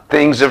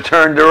 Things have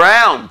turned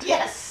around.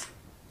 Yes.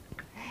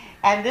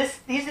 And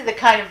these are the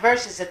kind of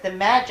verses that the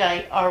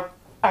Magi are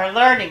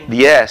learning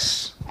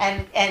Yes.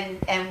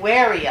 and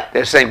wary of.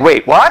 They're saying,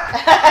 wait, what?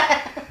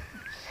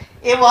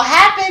 It will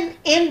happen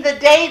in the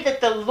day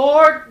that the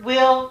Lord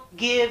will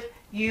give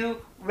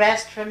you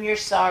rest from your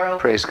sorrow,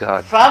 Praise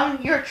God. from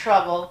your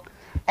trouble,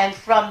 and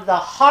from the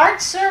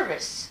hard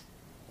service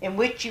in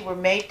which you were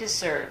made to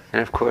serve.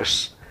 And of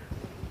course,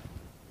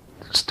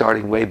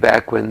 starting way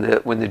back when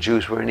the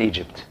Jews were in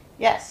Egypt.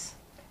 Yes,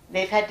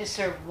 they've had to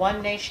serve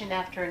one nation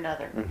after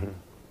another. Mhm.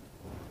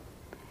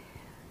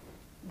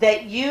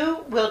 That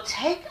you will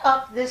take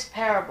up this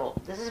parable,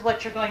 this is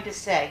what you're going to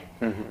say,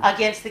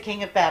 against the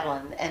king of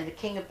Babylon. And the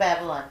king of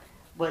Babylon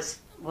was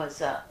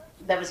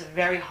that was a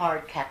very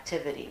hard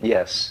captivity.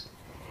 Yes.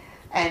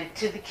 And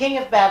to the king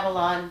of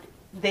Babylon,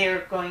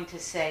 they're going to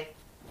say,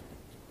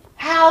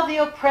 how the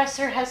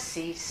oppressor has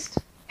ceased,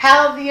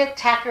 how the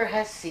attacker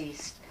has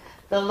ceased.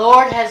 The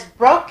Lord has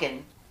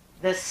broken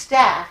the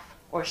staff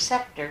or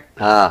scepter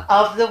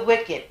of the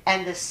wicked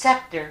and the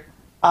scepter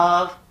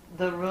of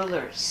the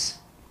rulers.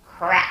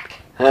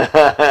 Crack.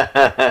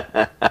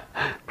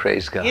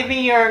 Praise God. Give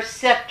me your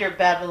scepter,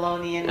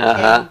 Babylonian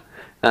Uh-huh. king.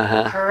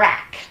 Uh-huh.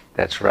 Crack.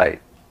 That's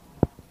right.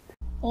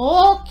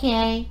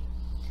 Okay.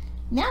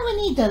 Now we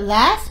need the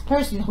last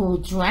person who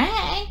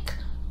drank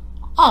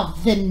a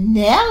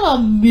vanilla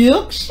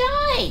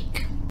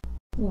milkshake.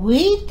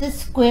 Read the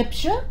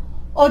scripture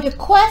or the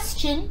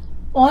question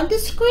on the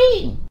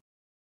screen.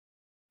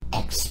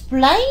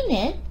 Explain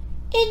it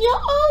in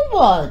your own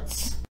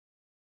words.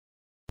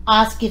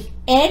 Ask if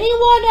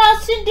anyone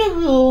else in the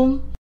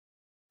room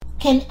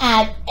can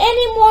add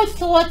any more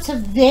thoughts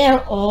of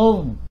their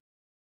own.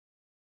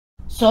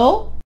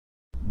 So,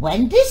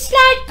 when this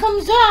slide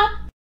comes up,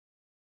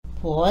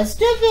 pause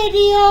the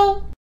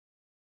video.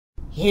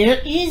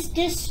 Here is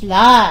the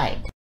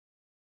slide.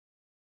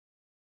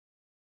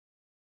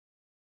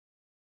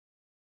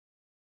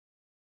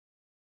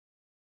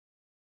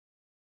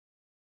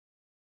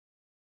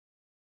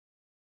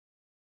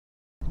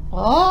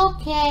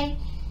 Okay,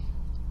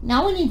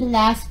 now we need the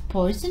last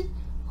person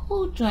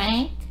who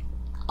drank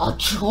a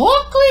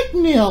chocolate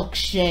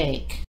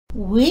milkshake.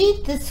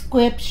 Read the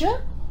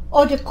scripture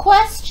or the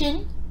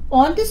question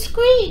on the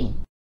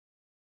screen.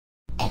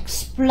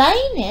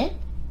 Explain it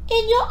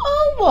in your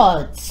own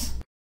words.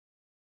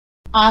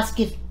 Ask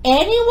if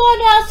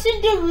anyone else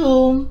in the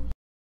room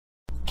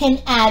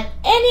can add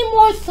any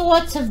more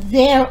thoughts of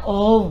their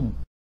own.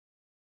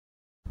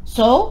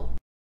 So,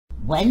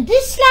 when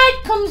this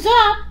slide comes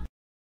up,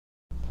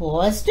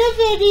 pause the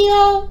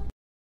video.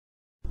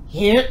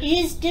 Here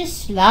is the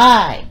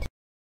slide.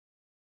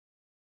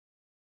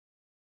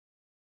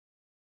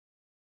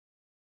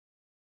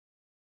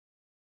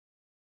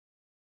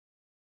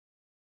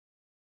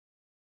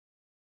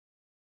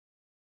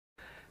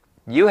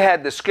 You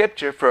had the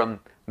scripture from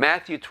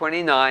Matthew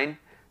 29,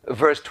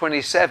 verse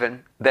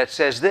 27, that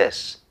says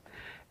this,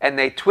 and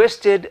they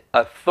twisted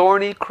a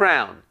thorny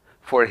crown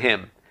for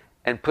him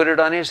and put it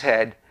on his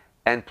head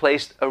and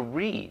placed a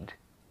reed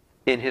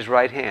in his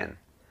right hand.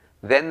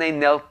 Then they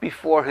knelt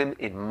before him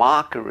in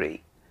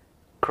mockery,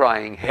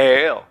 crying,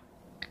 Hail,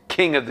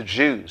 King of the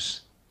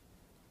Jews!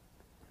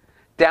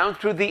 Down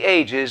through the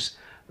ages,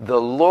 the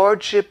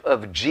lordship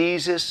of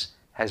Jesus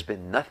has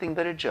been nothing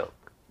but a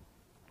joke.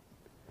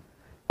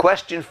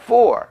 Question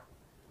 4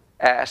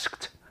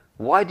 asked,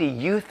 why do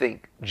you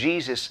think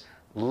Jesus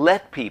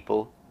let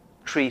people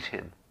treat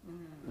him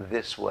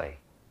this way?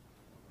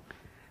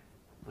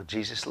 Well,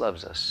 Jesus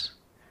loves us,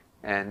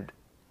 and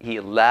he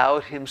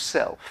allowed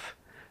himself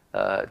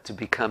to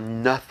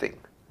become nothing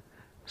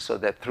so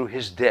that through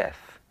his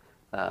death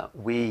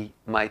we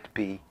might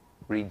be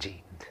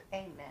redeemed.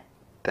 Amen.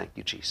 Thank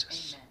you,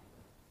 Jesus. Amen.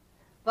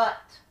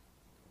 But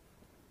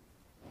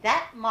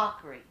that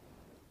mockery,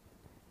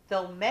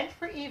 though meant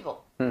for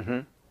evil, Mm-hmm.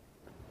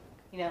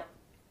 you know,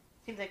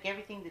 seems like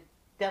everything the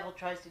devil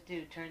tries to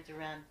do turns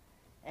around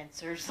and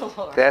serves the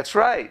Lord. That's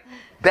right.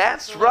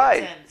 That's the Lord's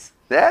right. ends.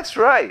 That's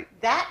right.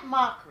 That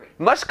mockery,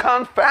 Must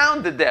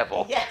confound the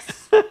devil.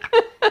 yes,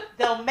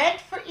 though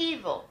meant for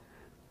evil,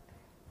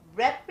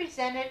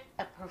 represented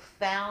a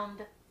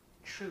profound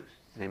truth.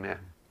 Amen.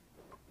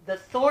 The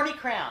thorny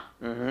crown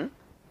Mm-hmm.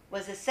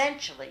 was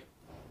essentially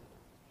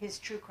his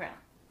true crown,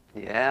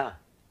 Yeah.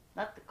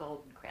 not the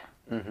golden crown.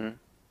 Mm-hmm.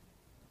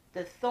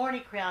 The thorny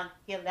crown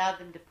he allowed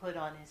them to put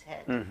on his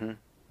head, Mm-hmm.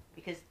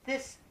 because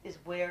this is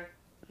where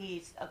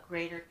he's a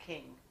greater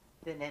king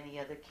than any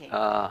other king.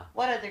 Ah,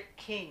 What other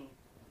king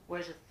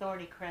wears a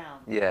thorny crown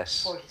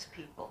yes. for his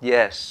people?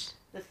 Yes.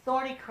 The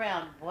thorny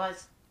crown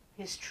was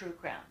his true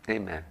crown.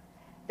 Amen.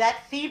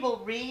 That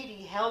feeble reed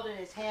he held in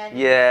his hand,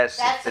 Yes.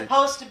 that's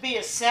supposed to be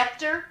a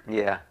scepter,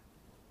 Yeah.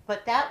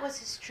 but that was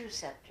his true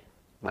scepter.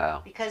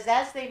 Wow. Because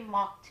as they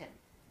mocked him,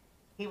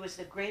 he was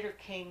the greater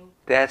king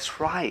That's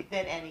right.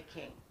 than any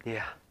king.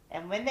 Yeah.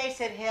 And when they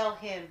said, "Hail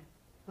him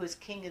who is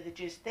king of the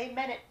Jews," they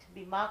meant it to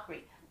be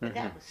mockery, but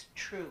that was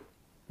true.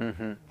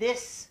 Mm-hmm.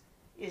 This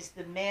is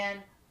the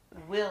man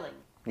willing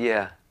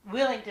Yeah.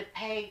 to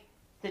pay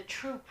the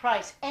true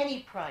price,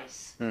 any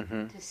price,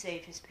 Mm-hmm. to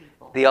save his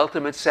people. The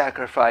ultimate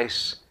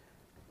sacrifice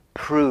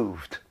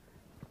proved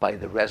by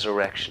the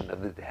resurrection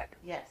of the dead.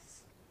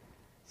 Yes.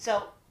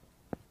 So,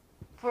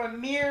 for a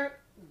mere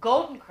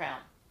golden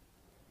crown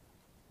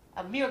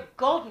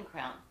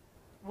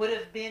would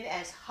have been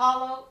as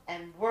hollow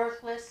and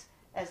worthless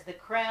as the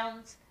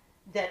crowns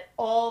that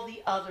all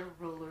the other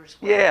rulers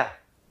wear. Yeah.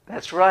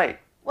 That's right.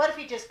 What if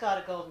he just got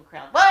a golden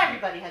crown? Well,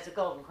 everybody has a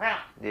golden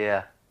crown.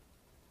 Yeah.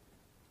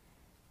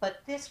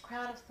 But this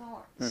crown of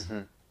thorns,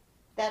 Mm-hmm.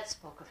 that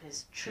spoke of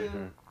his true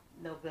Mhm.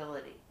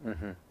 nobility.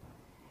 Mm-hmm.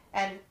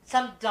 And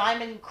some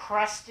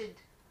diamond-crusted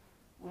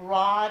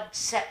rod,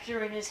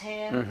 scepter in his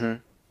hand, Mm-hmm.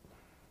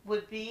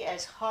 would be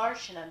as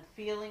harsh and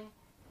unfeeling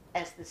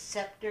as the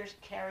scepters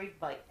carried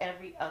by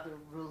every other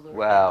ruler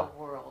Wow. in the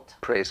world.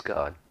 Praise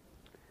God.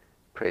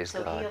 Praise So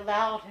he God.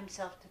 allowed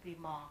himself to be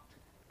mocked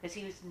because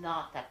he was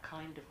not that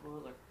kind of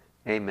ruler.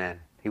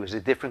 Amen. He was a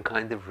different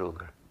kind of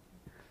ruler.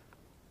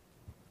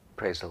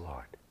 Praise the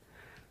Lord.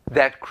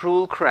 That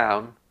cruel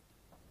crown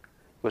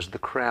was the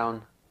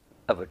crown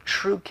of a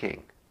true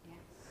king, Yes.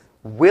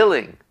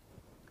 willing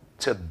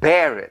to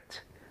bear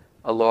it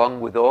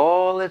along with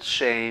all its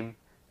shame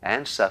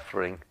and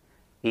suffering,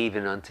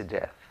 even unto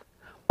death.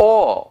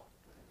 All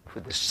for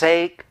the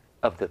sake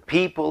of the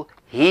people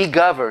he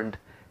governed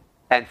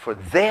and for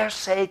their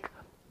sake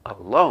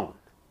alone.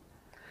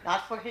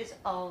 Not for his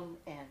own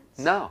ends.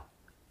 No,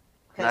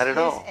 because not at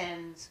all. his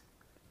ends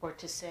were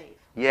to save.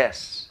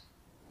 Yes.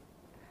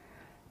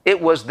 It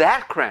was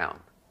that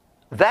crown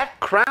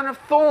of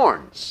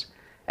thorns,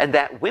 and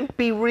that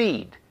wimpy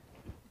reed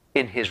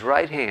in his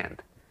right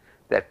hand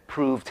that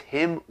proved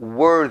him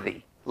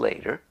worthy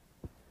later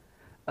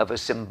of a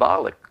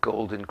symbolic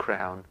golden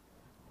crown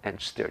and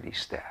sturdy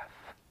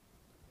staff.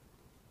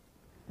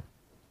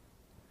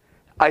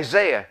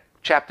 Isaiah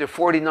chapter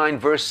 49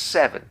 verse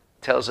 7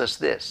 tells us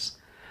this: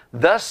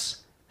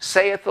 "Thus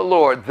saith the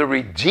Lord, the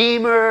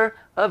Redeemer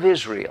of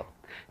Israel,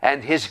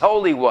 and his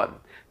Holy One,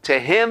 to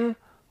him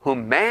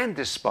whom man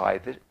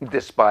despiseth,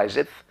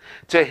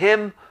 to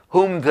him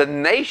whom the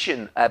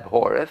nation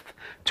abhorreth,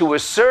 to a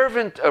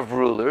servant of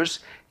rulers,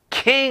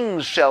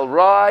 kings shall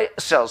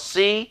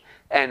see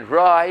and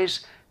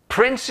rise,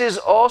 princes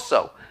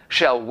also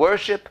shall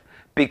worship,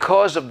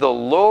 because of the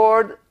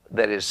Lord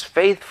that is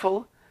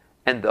faithful,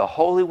 and the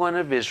Holy One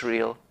of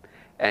Israel,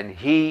 and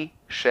he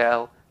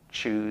shall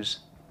choose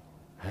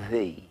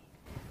thee."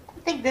 I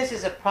think this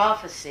is a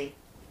prophecy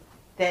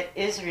that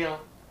Israel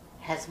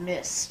has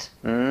missed.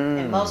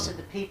 And most of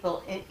the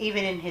people,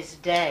 even in his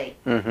day,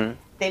 Mm-hmm.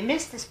 they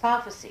missed this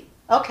prophecy.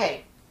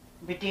 Okay,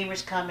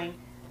 Redeemer's coming.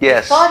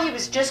 Yes. They thought he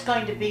was just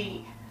going to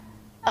be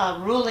a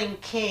ruling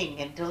king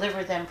and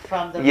deliver them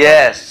from the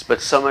Yes,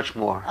 but so much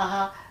more.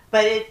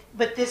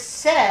 But this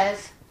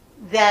says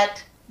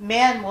that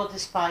man will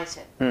despise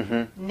him.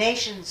 Mm-hmm.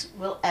 Nations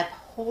will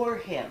abhor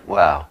him.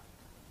 Wow.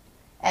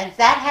 And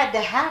that had to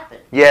happen.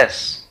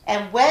 Yes.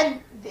 And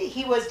when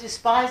he was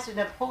despised and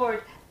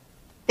abhorred,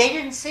 they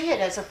didn't see it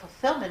as a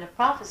fulfillment of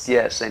prophecy.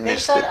 Yes, they They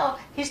missed thought, it. oh,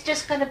 he's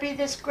just going to be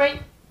this great,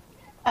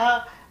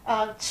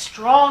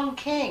 strong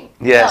king.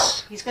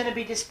 Yes. No, he's going to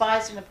be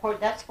despised and abhorred.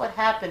 That's what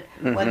happened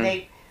Mhm. when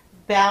they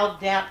bowed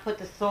down, put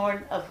the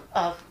thorn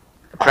of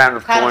crown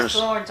of crown thorns.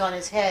 of thorns on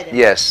his head. And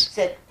Yes.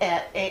 said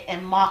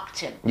and mocked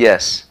him.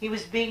 Yes. He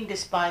was being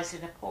despised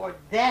and abhorred.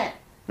 Then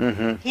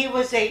Mm-hmm. he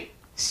was a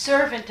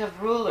servant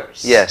of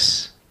rulers.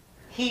 Yes.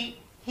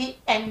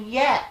 And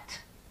yet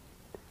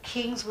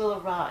kings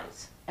will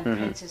arise and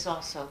princes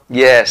also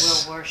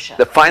Yes. will worship.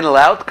 The final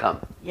outcome.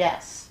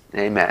 Yes.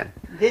 Amen.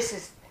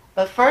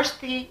 But first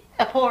the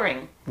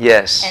abhorring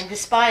Yes. and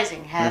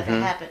despising had to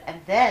happen, and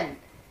then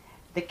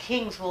the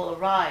kings will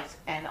arise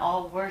and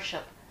all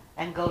worship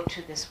and go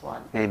to this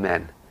one.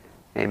 Amen.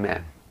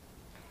 Amen.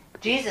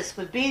 Jesus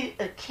would be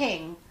a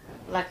king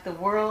like the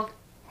world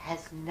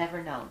has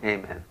never known.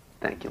 Amen.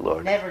 Thank you,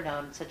 Lord. Never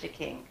known such a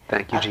king.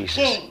 Thank you, a Jesus.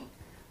 king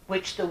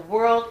which the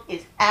world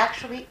is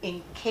actually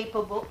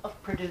incapable of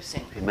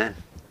producing. Amen.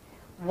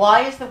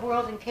 Why is the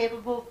world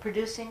incapable of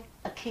producing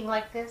a king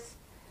like this?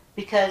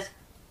 Because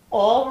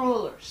all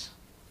rulers,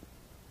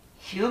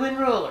 human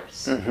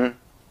rulers,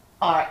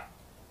 are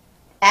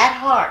at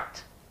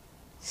heart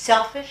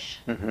selfish,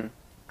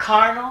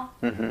 carnal,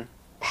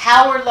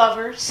 power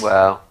lovers.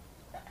 Wow.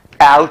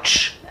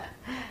 Ouch.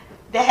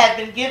 They have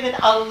been given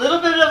a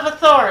little bit of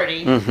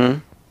authority, Mm-hmm.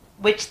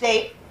 which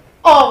they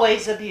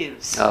always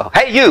abuse. Oh.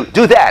 Hey, you,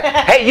 do that.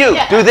 Hey, you,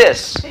 Yeah. do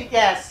this.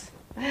 Yes,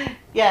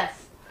 yes.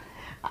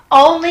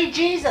 Only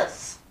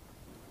Jesus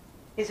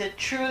is a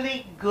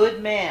truly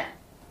good man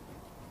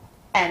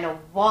and a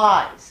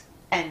wise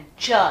and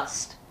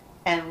just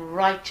and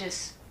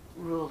righteous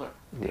ruler.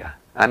 Yeah.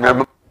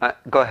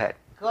 Go ahead.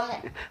 Go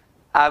ahead.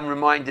 I'm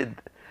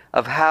reminded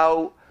of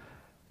how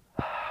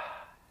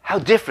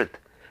different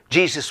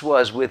Jesus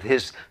was with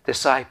his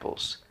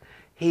disciples.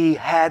 He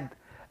had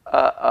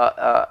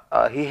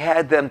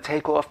them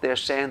take off their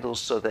sandals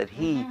so that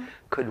he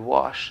could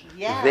wash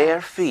Yes.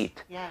 their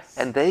feet. Yes.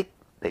 And they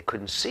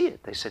couldn't see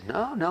it. They said,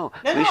 no, No,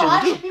 we I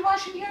shouldn't do should be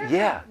washing your feet.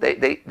 Yeah,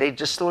 they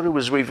just thought it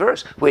was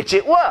reversed, which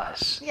it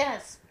was.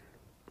 Yes.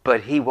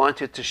 But he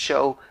wanted to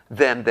show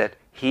them that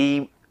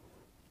he,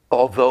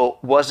 although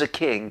was a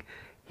king,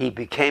 he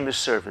became a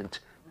servant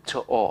to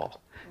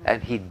all.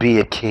 And he'd be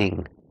a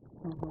king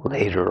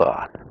later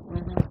on.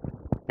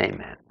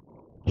 Amen.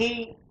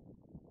 He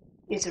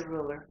is a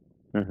ruler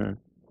Mm-hmm.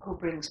 who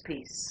brings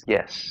peace.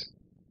 Yes.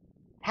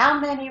 How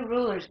many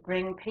rulers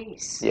bring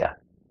peace? Yeah.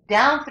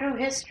 Down through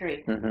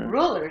history, Mhm.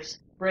 rulers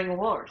bring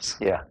wars.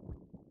 Yeah.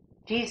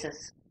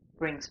 Jesus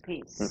brings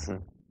peace.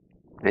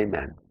 Mm-hmm.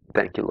 Amen.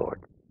 Thank you,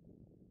 Lord.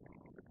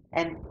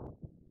 And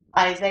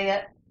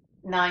Isaiah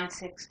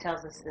 9:6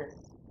 tells us this.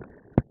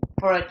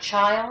 For a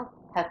child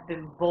hath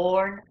been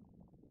born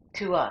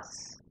to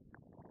us.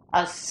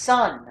 A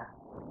son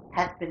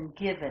hath been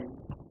given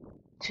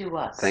to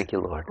us. Thank you,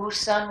 Lord. Whose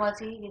son was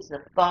he? He's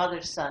the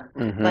Father's son.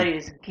 Mhm. But he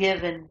was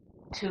given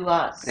to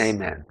us.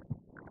 Amen.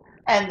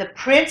 And the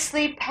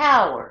princely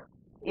power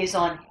is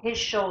on his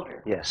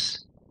shoulder.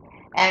 Yes.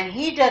 And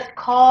he doth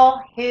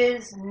call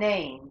his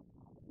name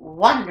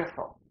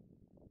Wonderful,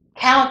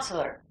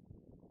 Counselor,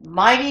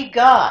 Mighty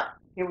God.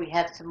 Here we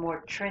have some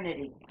more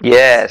Trinity.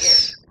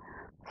 Yes.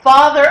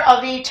 Father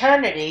of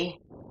eternity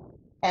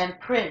and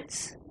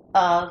Prince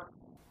of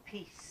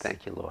Peace.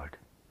 Thank you, Lord.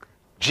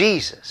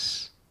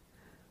 Jesus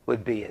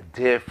would be a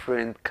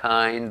different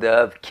kind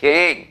of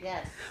king.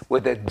 Yes.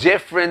 With a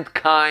different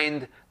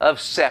kind of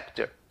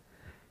scepter.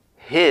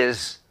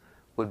 His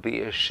would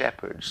be a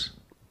shepherd's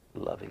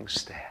loving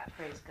staff.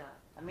 Praise God.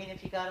 I mean,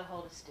 if you got to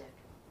hold a stick,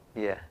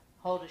 Yeah.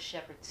 hold a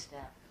shepherd's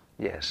staff.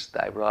 Yes.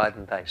 Thy rod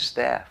and thy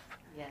staff,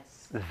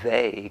 Yes.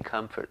 they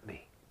comfort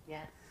me.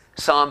 Yes.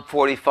 Psalm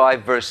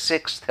 45 verse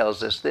 6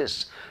 tells us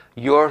this.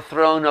 Your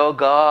throne, O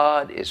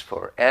God, is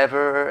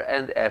forever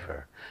and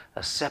ever.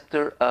 A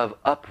scepter of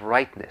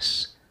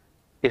uprightness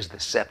is the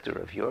scepter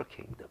of your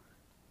kingdom.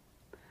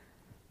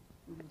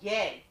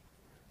 Yea,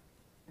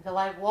 though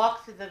I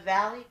walk through the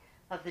valley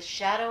of the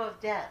shadow of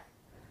death,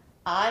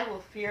 I will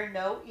fear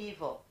no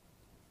evil,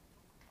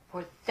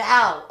 for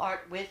thou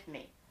art with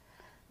me.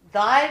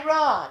 Thy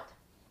rod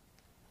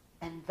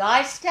and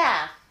thy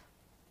staff,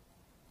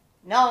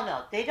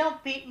 no, they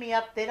don't beat me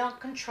up, they don't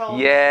control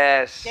me.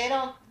 Yes. They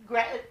don't,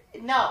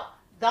 no,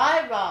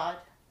 thy rod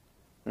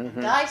and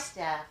thy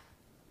staff,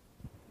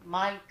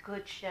 my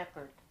good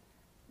shepherd,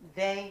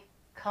 they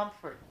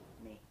comfort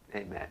me.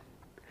 Amen.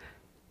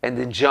 And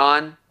in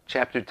John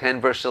chapter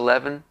 10 verse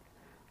 11,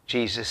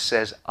 Jesus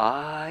says,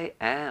 I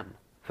am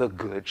the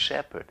good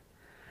shepherd.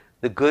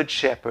 The good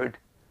shepherd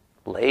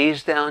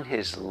lays down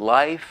his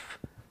life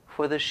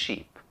for the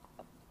sheep.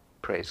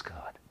 Praise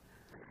God.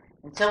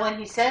 And so when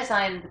he says,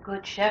 I am the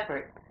good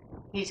shepherd,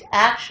 he's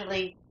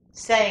actually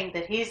saying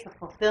that he's the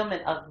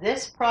fulfillment of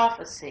this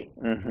prophecy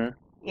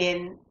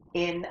in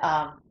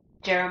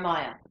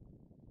Jeremiah.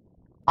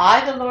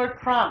 I, the Lord,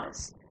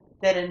 promise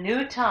that a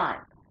new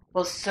time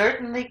will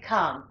certainly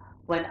come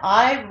when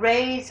I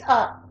raise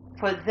up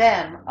for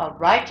them a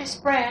righteous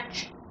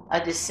branch,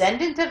 a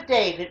descendant of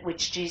David,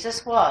 which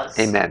Jesus was.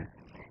 Amen.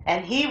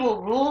 And he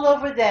will rule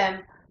over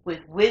them with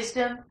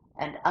wisdom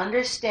and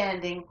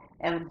understanding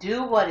and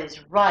do what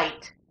is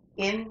right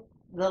in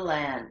the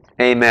land.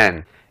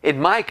 Amen. In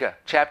Micah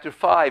chapter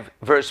 5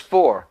 verse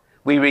 4,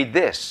 we read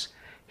this.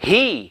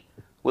 He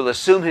will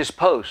assume his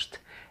post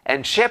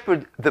and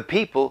shepherd the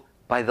people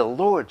by the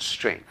Lord's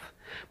strength,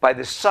 by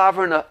the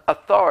sovereign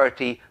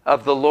authority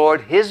of the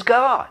Lord his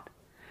God.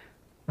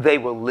 They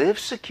will live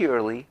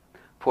securely,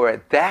 for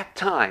at that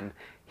time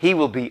he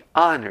will be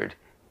honored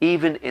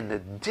even in the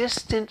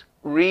distant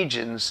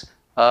regions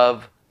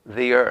of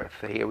the earth.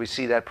 Here we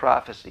see that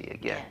prophecy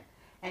again.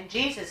 And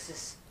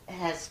Jesus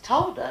has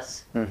told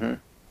us, Mm-hmm.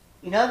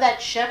 you know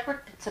that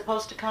shepherd that's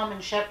supposed to come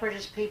and shepherd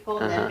his people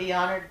and Uh-huh. then be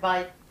honored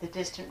by the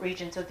distant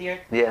regions of the earth?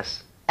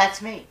 Yes,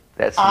 That's me.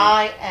 that's me.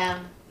 I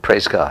am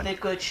Praise God. the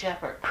good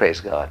shepherd. Praise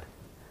God.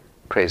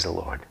 Praise the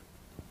Lord.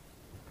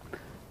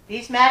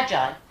 These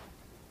magi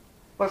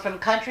were from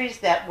countries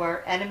that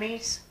were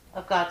enemies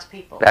of God's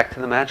people. Back to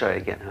the Magi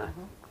again, huh?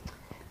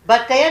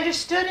 But they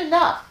understood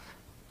enough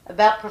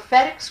about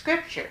prophetic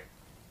scripture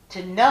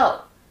to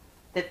know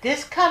that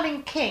this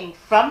coming king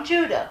from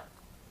Judah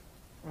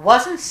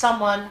wasn't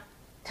someone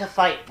to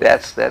fight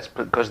with. That's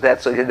because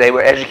they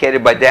were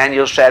educated by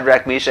Daniel,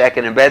 Shadrach, Meshach,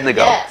 and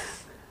Abednego.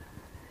 Yes.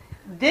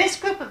 This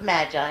group of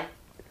magi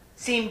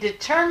seemed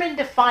determined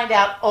to find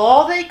out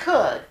all they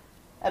could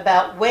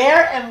about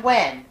where and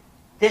when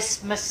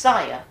this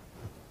Messiah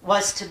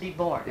was to be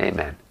born.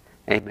 Amen.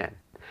 Amen.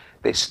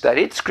 They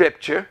studied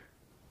Scripture,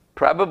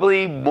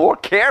 probably more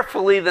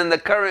carefully than the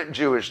current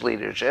Jewish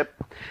leadership.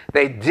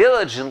 They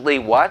diligently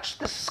watched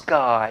the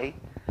sky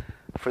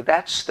for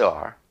that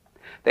star.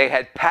 They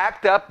had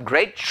packed up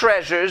great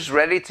treasures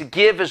ready to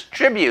give as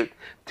tribute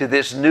to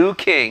this new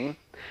king.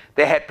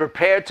 They had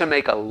prepared to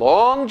make a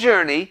long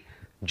journey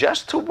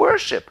just to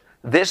worship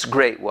this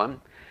great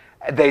one.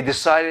 They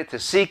decided to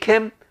seek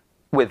him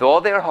with all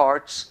their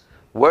hearts,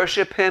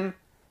 worship him,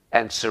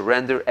 and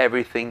surrender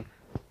everything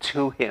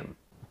to him.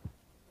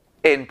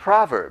 In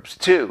Proverbs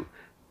 2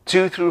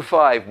 through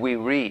 5, we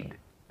read,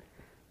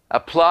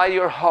 "Apply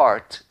your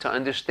heart to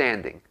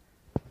understanding,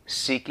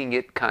 seeking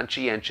it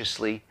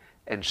conscientiously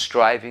and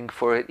striving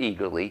for it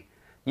eagerly.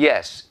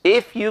 Yes,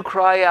 if you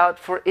cry out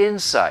for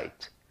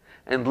insight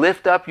and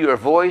lift up your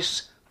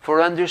voice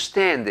for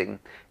understanding,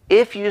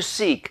 if you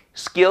seek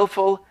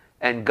skillful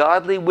and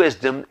godly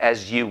wisdom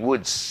as you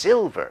would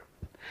silver,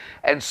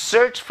 and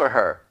search for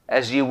her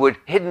as you would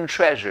hidden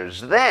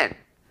treasures, then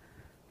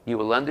you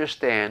will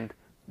understand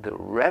the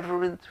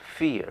reverent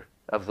fear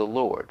of the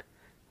Lord,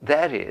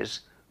 that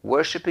is,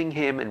 worshiping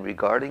him and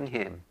regarding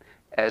him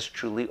as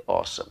truly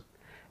awesome,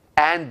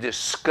 and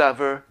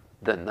discover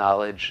the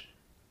knowledge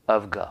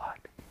of God."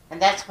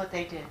 And that's what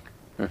they did.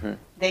 Mm-hmm.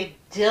 They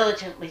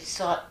diligently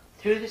sought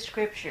through the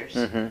scriptures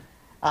Mm-hmm.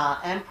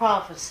 And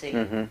prophecy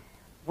Mm-hmm.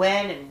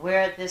 when and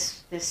where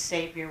this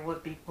Savior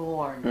would be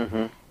born.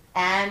 Mm-hmm.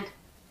 And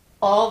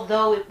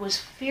although it was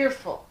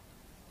fearful,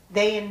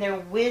 they in their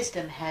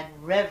wisdom had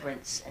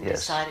reverence and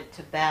Yes. decided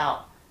to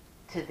bow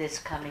to this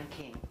coming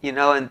king. You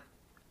know, and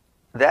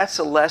that's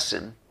a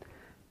lesson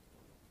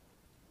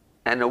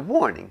and a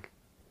warning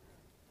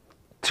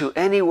to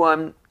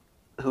anyone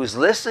who's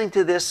listening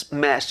to this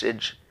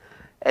message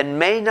and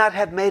may not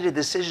have made a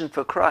decision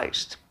for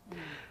Christ.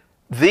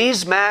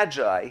 These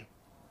magi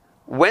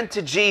went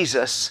to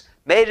Jesus,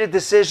 made a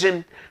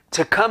decision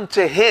to come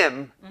to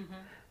him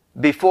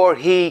before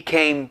he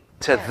came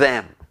to Yes.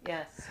 them.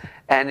 Yes.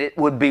 And it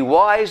would be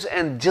wise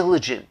and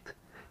diligent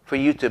for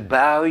you to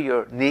bow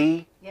your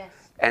knee Yes.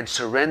 and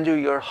surrender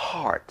your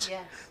heart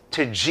Yes.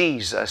 to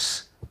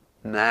Jesus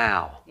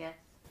now, Yes.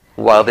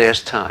 while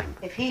there's time.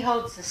 If he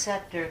holds the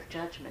scepter of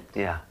judgment,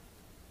 Yeah.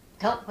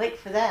 don't wait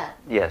for that.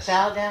 Yes.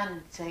 Bow down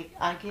and say,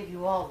 "I give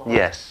you all, Lord."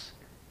 Yes.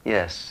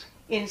 Yes.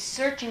 In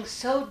searching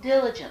so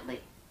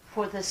diligently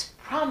for this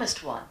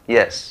promised one,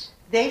 Yes.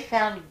 they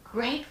found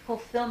great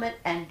fulfillment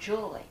and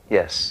joy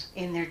Yes.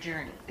 in their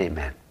journey.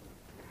 Amen.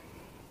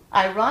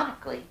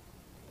 Ironically,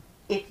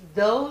 it's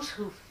those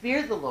who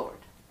fear the Lord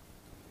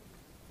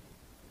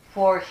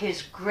for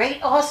his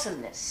great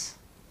awesomeness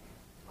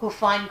who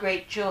find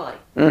great joy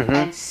Mhm.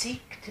 and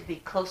seek to be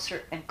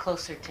closer and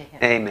closer to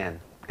him.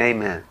 Amen.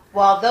 Amen.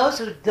 While those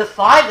who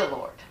defy the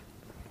Lord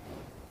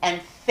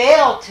and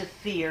fail to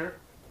fear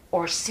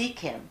or seek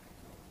him,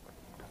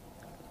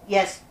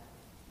 yes,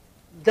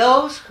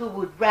 those who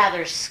would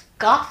rather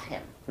scoff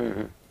him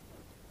Mhm.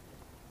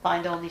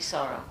 find only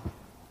sorrow.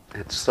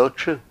 It's so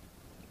true.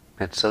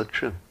 It's so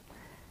true.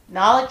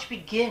 Knowledge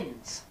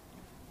begins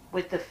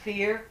with the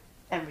fear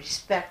and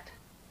respect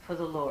for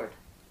the Lord.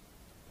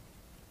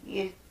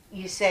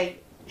 You say,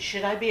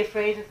 should I be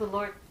afraid of the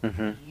Lord?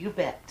 Mhm. You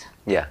bet.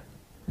 Yeah.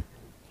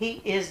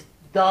 He is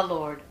the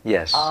Lord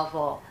Yes. of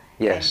all.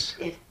 Yes.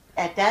 And if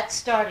at that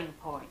starting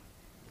point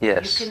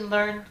Yes. you can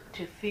learn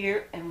to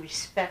fear and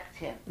respect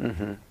him,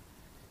 Mhm.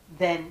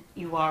 then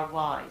you are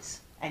wise.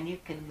 And you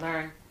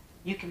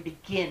can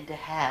begin to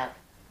have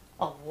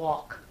a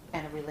walk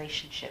and a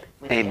relationship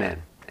with him.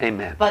 Amen.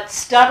 Amen. But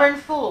stubborn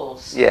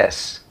fools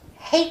Yes.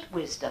 hate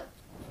wisdom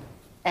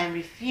and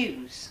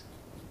refuse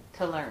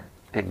to learn.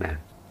 Amen.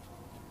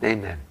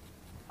 Amen.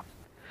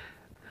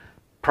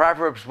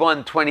 Proverbs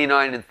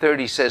 1:29 and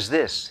 30 says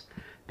this,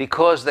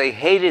 "Because they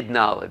hated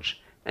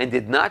knowledge and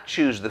did not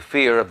choose the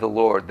fear of the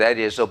Lord, that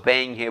is,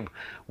 obeying him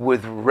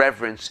with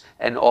reverence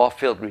and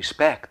awe-filled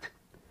respect,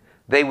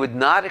 they would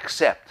not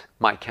accept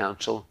my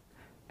counsel,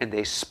 and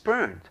they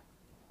spurned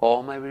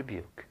all my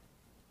rebuke.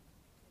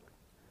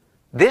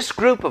 This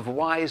group of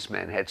wise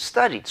men had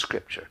studied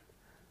Scripture,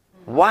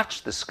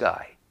 watched the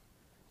sky,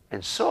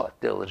 and sought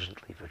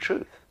diligently for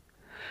truth.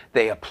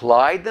 They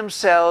applied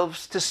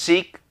themselves to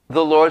seek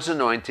the Lord's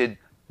anointed,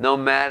 no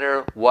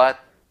matter what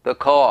the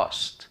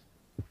cost.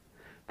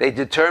 They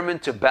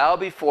determined to bow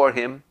before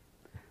him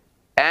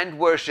and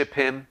worship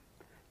him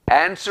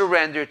and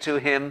surrender to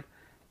him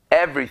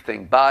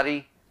everything,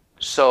 body,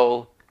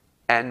 soul,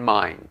 and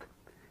mind.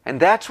 And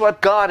that's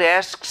what God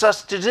asks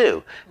us to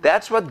do.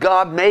 That's what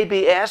God may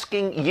be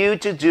asking you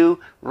to do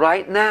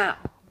right now.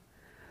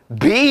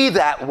 Be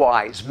that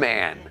wise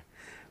man.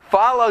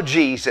 Follow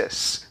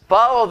Jesus.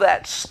 Follow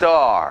that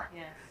star.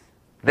 Yes.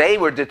 They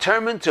were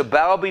determined to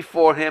bow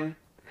before him,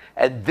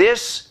 and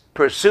this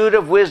pursuit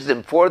of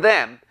wisdom for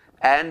them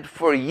and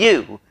for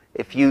you,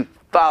 if you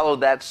follow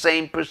that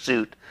same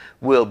pursuit,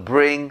 will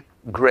bring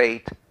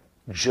great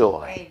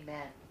joy.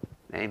 Amen.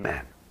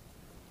 Amen.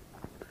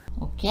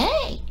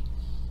 Okay.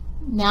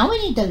 Now we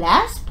need the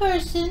last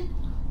person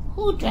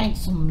who drank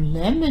some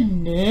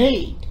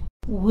lemonade.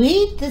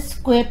 Read the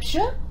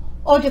scripture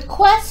or the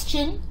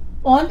question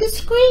on the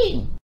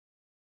screen.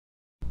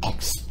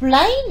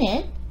 Explain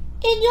it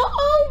in your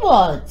own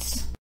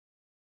words.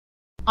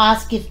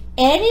 Ask if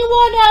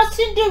anyone else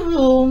in the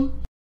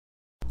room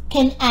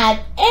can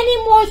add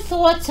any more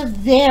thoughts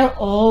of their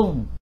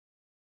own.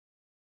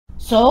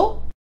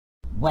 So,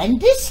 when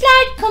this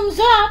slide comes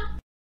up,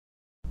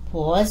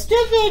 pause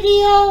the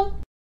video.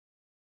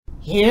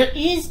 Here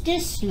is the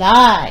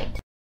slide.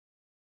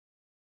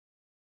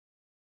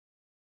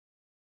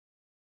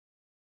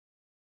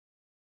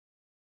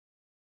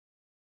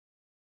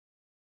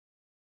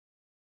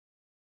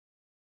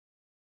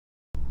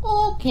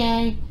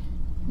 Okay,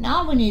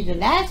 now we need the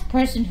last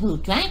person who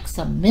drank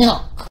some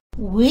milk.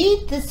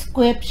 Read the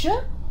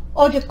scripture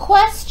or the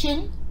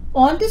question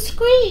on the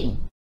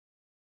screen.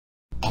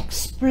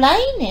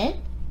 Explain it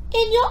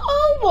in your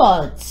own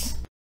words.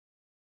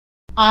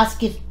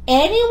 Ask if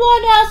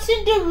anyone else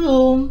in the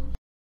room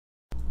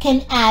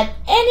can add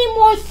any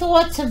more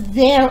thoughts of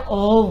their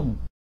own.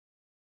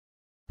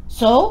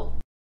 So,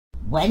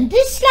 when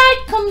this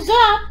slide comes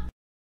up,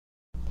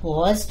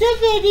 pause the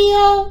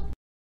video.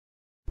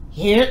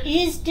 Here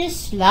is the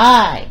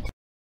slide.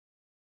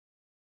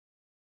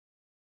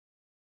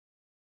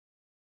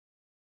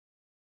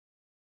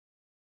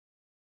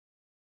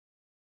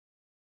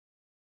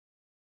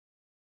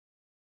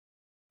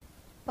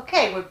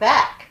 Okay, we're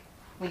back.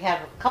 We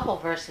have a couple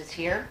verses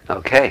here.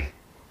 Okay.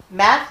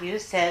 Matthew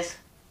says,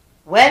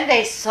 when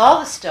they saw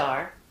the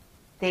star,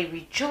 they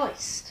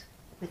rejoiced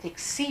with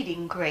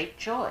exceeding great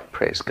joy.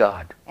 Praise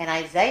God. And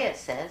Isaiah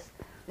says,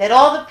 let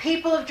all the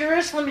people of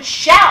Jerusalem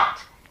shout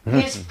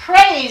his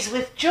praise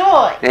with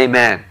joy.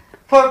 Amen.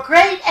 For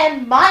great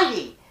and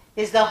mighty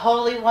is the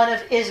Holy One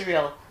of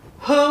Israel,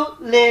 who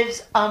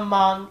lives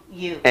among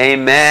you.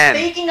 Amen.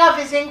 Speaking of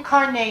his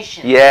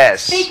incarnation.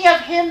 Yes. Speaking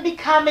of him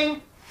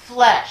becoming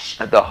flesh.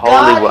 The Holy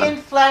God One. in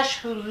flesh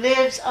who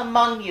lives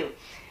among you.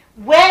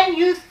 When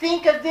you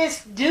think of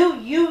this, do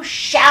you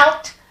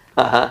shout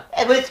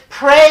with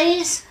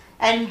praise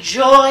and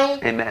joy?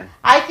 Amen.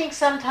 I think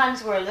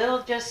sometimes we're a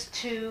little just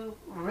too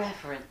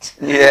reverent.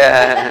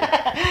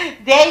 Yeah.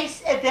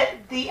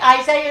 The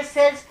Isaiah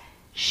says,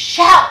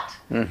 shout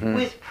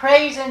with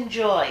praise and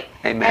joy.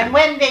 Amen. And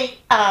when the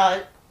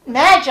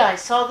Magi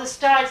saw the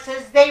star, it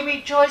says they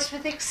rejoiced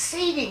with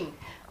exceeding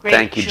great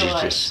Thank you, joy.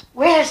 Jesus.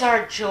 Where's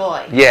our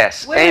joy?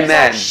 Yes. Where's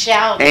Amen. our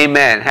shouting?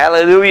 Amen.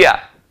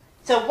 Hallelujah.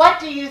 So what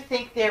do you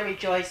think their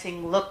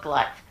rejoicing looked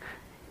like?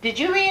 Did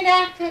you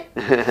reenact it,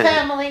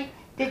 family?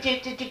 Did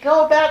you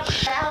go about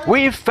shouting?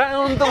 We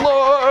found the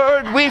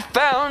Lord. We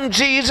found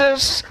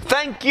Jesus.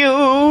 Thank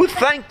you.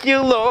 Thank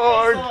you,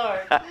 Lord.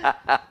 Praise the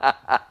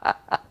Lord.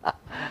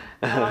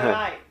 All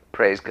right.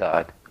 Praise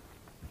God.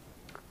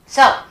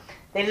 So,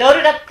 they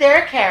loaded up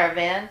their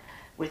caravan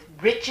with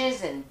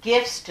riches and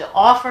gifts to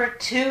offer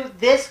to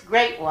this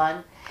great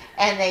one,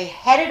 and they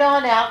headed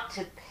on out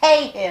to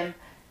pay him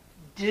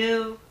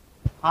due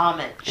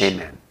homage.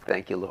 Amen.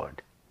 Thank you,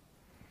 Lord.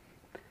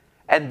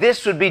 And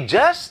this would be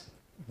just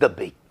the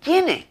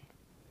beginning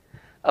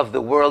of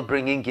the world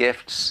bringing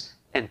gifts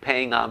and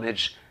paying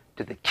homage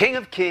to the King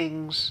of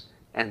Kings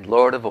and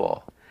Lord of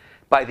all.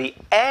 By the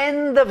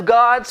end of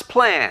God's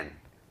plan,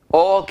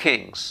 all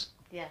kings,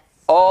 Yes.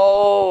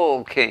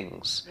 all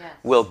kings Yes.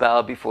 will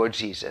bow before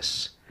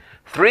Jesus.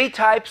 3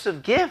 types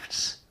of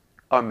gifts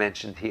are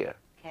mentioned here.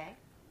 Okay.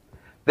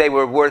 They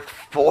were worth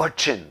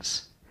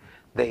fortunes.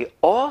 They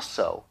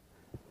also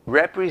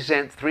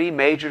represent 3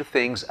 major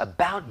things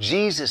about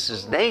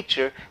Jesus'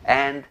 nature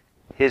and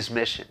his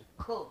mission.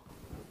 Cool.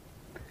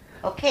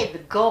 Okay, the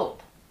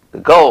gold. The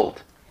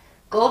gold.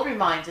 Gold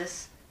reminds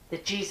us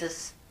that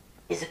Jesus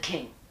is a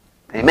king.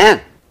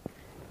 Amen.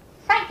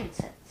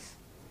 Frankincense.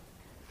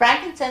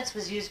 Frankincense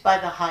was used by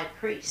the high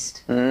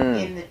priest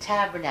in the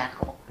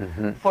tabernacle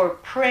for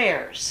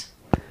prayers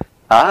for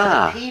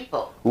the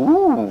people,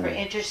 for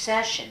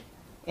intercession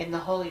in the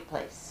holy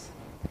place.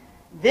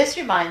 This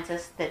reminds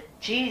us that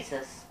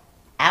Jesus,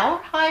 our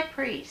high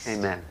priest,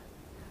 Amen.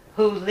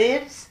 who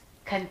lives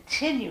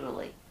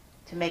continually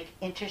to make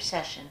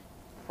intercession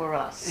for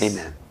us.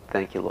 Amen.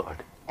 Thank you,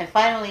 Lord. And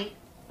finally,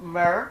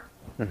 myrrh.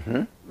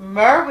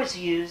 Myrrh was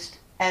used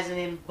as an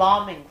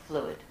embalming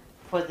fluid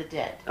for the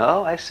dead.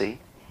 Oh, I see.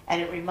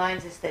 And it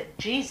reminds us that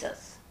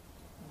Jesus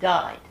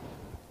died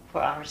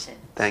for our sins.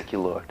 Thank you,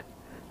 Lord.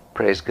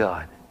 Praise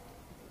God.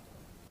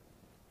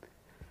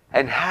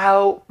 And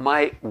how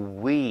might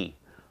we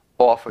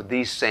offer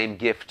these same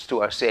gifts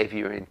to our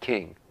Savior and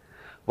King?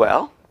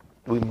 Well,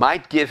 we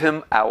might give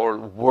him our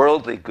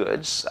worldly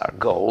goods, our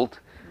gold.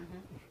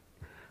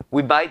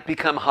 We might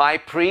become high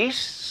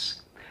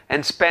priests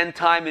and spend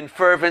time in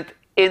fervent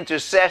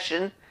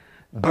intercession,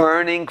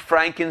 burning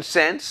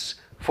frankincense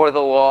for the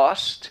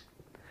lost.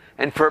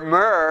 And for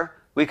myrrh,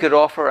 we could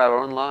offer our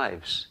own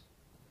lives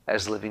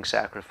as living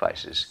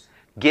sacrifices,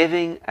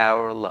 giving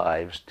our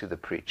lives to the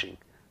preaching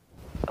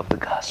of the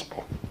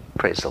gospel.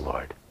 Praise the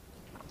Lord.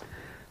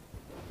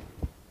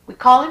 We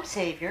call him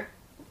Savior.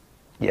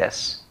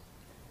 Yes.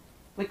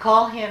 We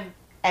call him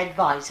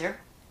Advisor.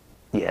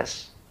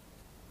 Yes.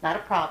 Not a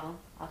problem.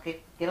 Okay,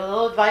 get a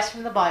little advice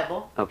from the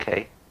Bible.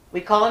 Okay.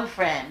 We call him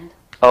Friend.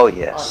 Oh, Oh, I like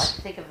yes.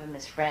 to think of him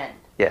as Friend.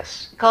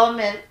 Yes. We call him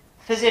a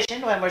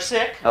Physician when we're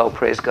sick. Oh,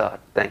 praise God.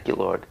 Thank you,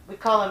 Lord. We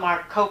call him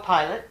our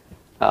co-pilot.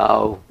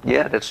 Oh,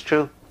 yeah, that's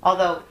true.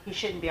 Although he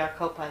shouldn't be our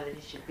co-pilot,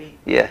 he should be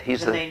Yeah,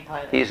 he's the main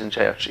pilot. He's in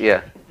charge.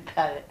 Yeah.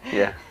 Got it.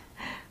 Yeah.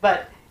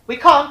 But we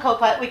call him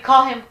co-pilot. We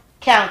call him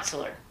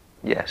Counselor.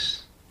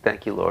 Yes.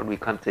 Thank you, Lord. We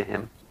come to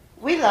him.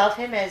 We love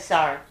him as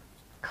our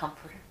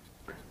comforter,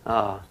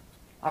 Ah,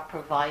 our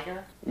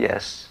provider,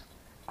 yes.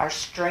 our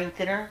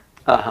strengthener,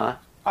 Uh-huh.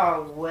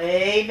 our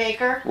way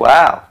maker.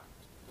 Wow.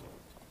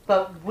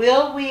 But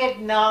will we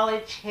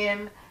acknowledge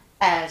him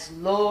as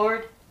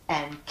Lord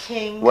and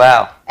King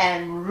Wow.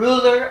 and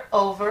ruler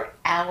over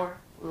our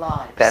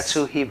lives? That's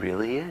who he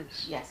really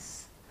is.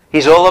 Yes.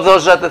 He's all of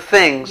those other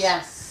things.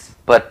 Yes.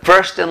 But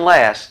first and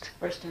last,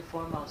 First and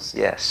foremost.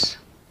 yes,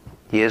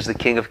 he is the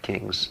King of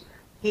Kings.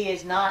 He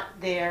is not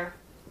there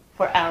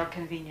for our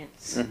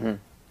convenience. Mm-hmm.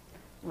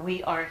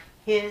 We are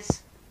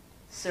his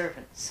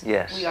servants.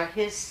 Yes. We are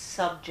his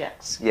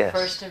subjects, Yes.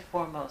 first and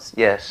foremost,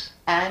 Yes.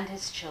 and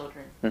his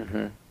children,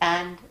 Mm-hmm.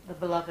 and the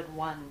beloved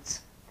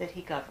ones that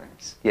he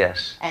governs.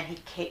 Yes. And he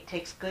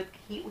takes good,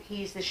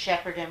 he's the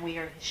shepherd and we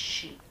are his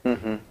sheep.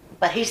 Mm-hmm.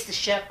 But he's the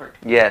shepherd.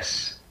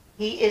 Yes.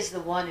 He is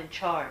the one in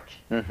charge.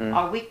 Mm-hmm.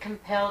 Are we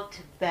compelled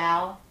to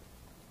bow,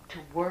 to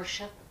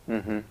worship,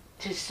 Mm-hmm.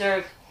 to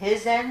serve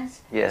his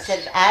ends, Yes. instead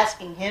of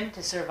asking him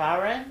to serve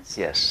our ends?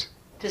 Yes.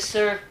 To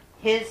serve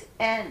his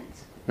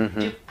ends, Mm-hmm.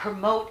 to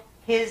promote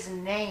his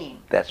name,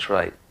 That's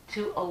right.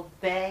 to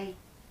obey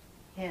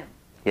him.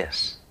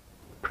 Yes.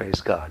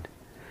 Praise God.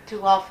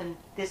 Too often,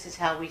 this is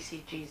how we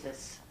see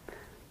Jesus.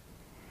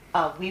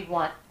 How we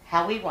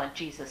want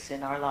Jesus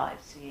in our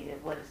lives.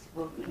 What is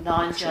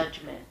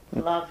non-judgment,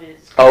 love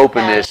is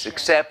Openness, compassion,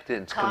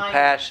 acceptance, kindness.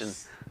 compassion,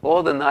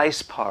 all the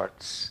nice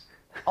parts.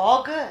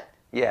 All good,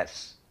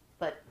 Yes.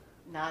 but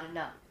not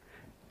enough.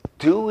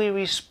 Do we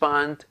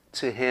respond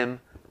to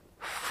him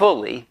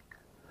fully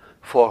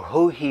for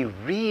who he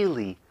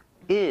really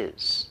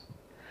is?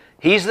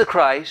 He's the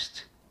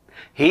Christ.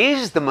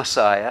 He's the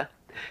Messiah.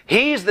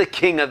 He's the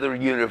King of the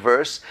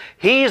universe.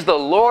 He's the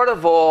Lord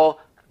of all,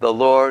 the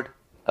Lord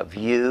of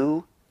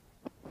you,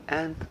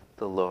 and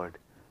the Lord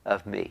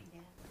of me.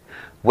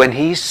 When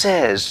he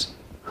says,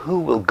 "Who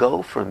will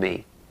go for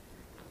me?"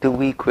 do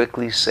we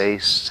quickly say,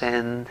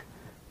 "Send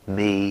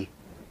me,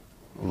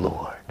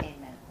 Lord"?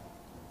 Amen.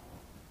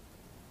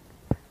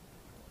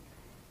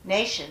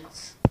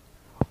 Nations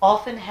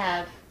often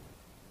have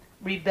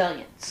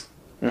rebellions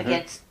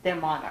against their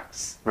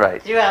monarchs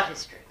Right. throughout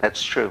history.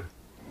 That's true.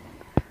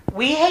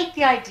 We hate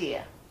the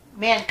idea,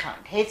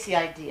 mankind hates the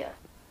idea,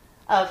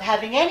 of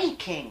having any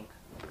king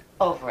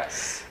over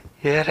us.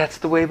 Yeah, that's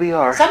the way we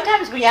are.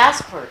 Sometimes we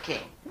ask for a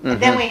king, and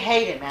then we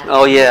hate him after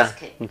Oh, he's yeah.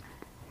 king.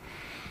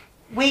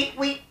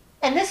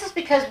 And this is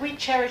because we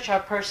cherish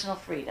our personal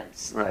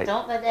freedoms. Right.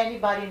 Don't let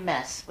anybody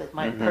mess with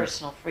my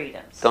personal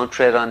freedoms. Don't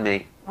tread on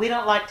me. We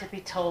don't like to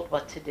be told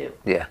what to do.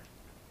 Yeah.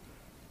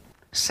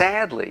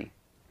 Sadly,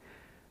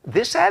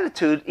 this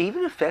attitude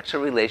even affects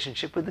our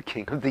relationship with the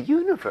King of the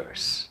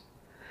universe.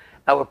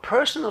 Our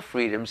personal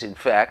freedoms, in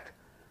fact,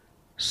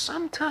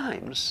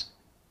 sometimes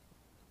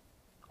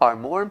are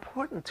more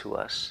important to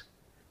us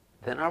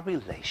than our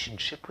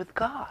relationship with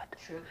God.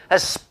 True.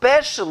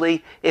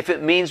 Especially if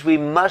it means we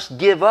must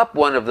give up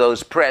one of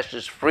those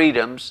precious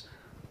freedoms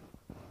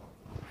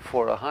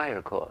for a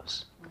higher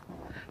cause.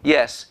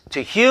 Yes,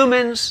 to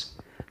humans,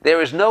 there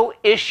is no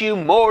issue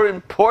more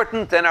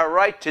important than our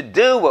right to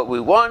do what we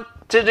want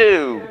to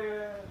do.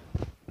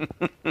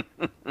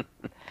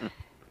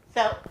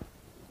 So,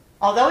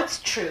 although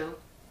it's true,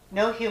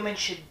 no human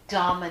should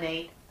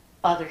dominate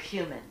other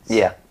humans.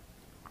 Yeah.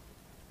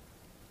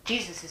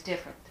 Jesus is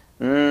different.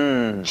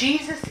 Mm.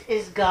 Jesus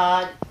is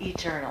God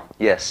eternal.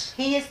 Yes.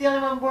 He is the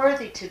only one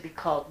worthy to be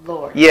called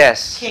Lord.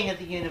 Yes. King of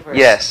the universe.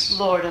 Yes.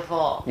 Lord of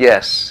all.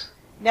 Yes.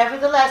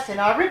 Nevertheless, in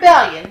our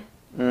rebellion,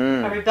 a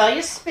Mm.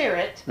 rebellious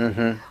spirit,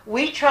 Mm-hmm.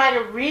 we try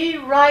to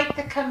rewrite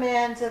the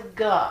commands of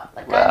God.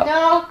 Like, Wow. I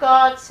know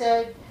God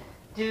said,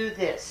 do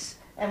this.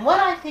 And what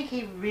I think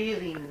he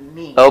really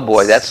means. Oh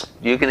boy,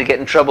 you're going to get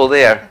in trouble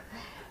there.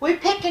 We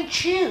pick and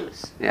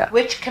choose Yeah.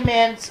 which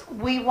commands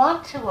we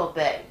want to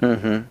obey.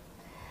 Mm-hmm.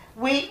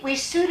 We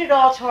suit it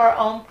all to our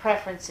own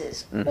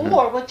preferences. Mhm.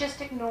 Or we'll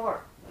just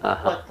ignore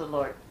Uh-huh. what the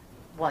Lord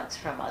wants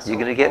from us. You're or-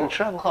 gonna get in or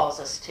trouble. Calls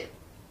us to.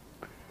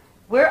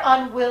 We're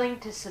unwilling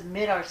to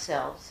submit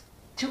ourselves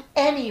to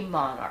any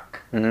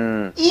monarch,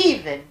 Mm.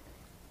 even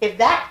if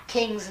that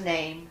king's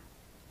name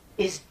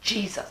is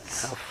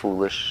Jesus. How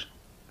foolish.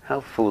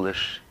 How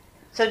foolish.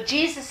 So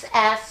Jesus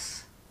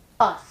asks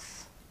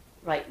us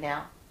right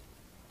now,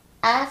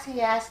 as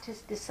he asked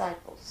his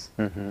disciples,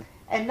 Mm-hmm.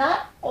 and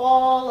not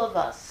all of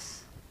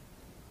us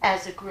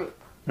as a group,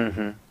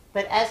 Mm-hmm.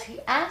 but as he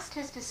asked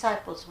his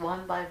disciples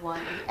one by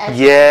one, as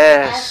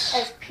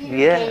Peter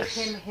Yes.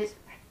 gave him his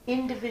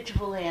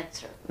individual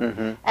answer,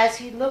 Mm-hmm. as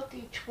he looked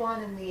each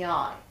one in the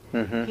eye,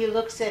 Mm-hmm. he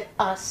looks at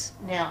us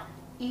now,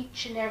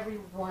 each and every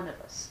one of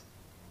us.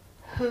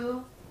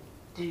 Who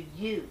do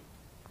you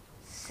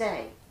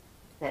say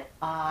that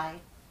I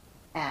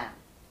am?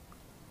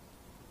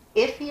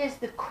 If he is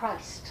the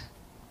Christ,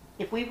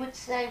 if we would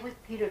say with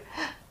Peter,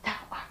 thou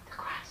art the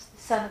Christ,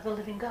 the Son of the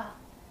living God,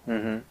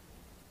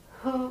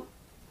 Mm-hmm.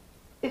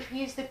 if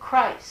he is the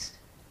Christ,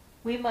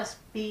 we must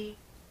be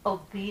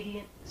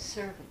obedient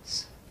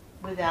servants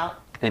without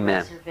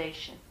Amen.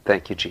 reservation.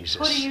 Thank you, Who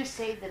Jesus. do you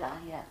say that I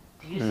am?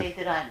 Do you say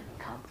that I'm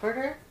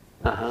comforter,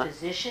 Uh-huh.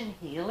 physician,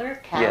 healer,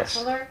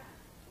 counselor?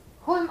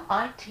 Who am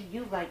I to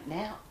you right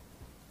now?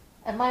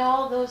 Am I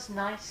all those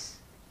nice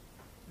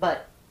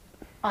but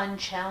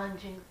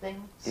unchallenging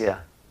things? Yeah.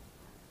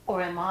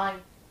 Or am I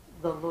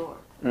the Lord,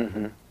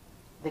 Mm-hmm.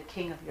 the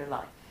King of your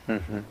life,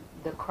 Mm-hmm.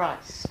 the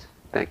Christ?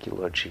 Thank you,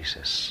 Lord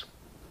Jesus.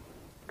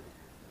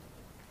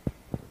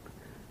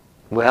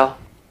 Well,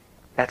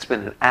 that's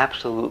been an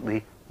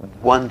absolutely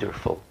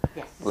wonderful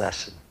Yes.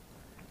 lesson.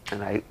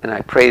 And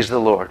I praise the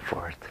Lord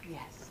for it.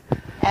 Yes.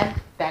 And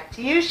back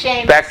to you,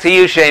 Shane. Back to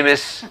you,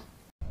 Seamus.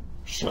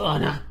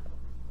 Shauna,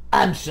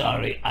 I'm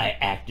sorry I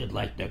acted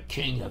like the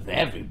king of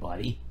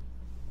everybody.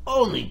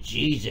 Only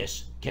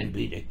Jesus can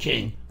be the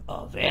king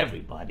of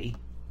everybody.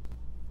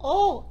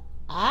 Oh,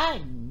 I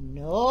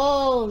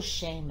know,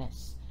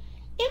 Seamus.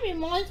 It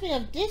reminds me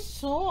of this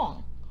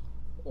song.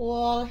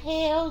 All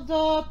hail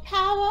the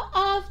power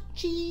of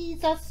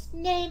Jesus'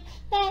 name,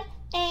 let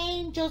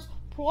angels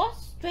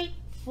prostrate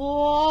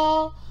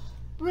fall.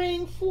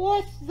 Bring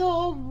forth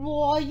the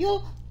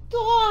royal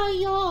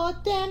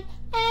diadem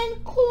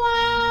and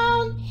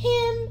crown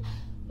him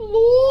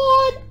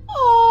Lord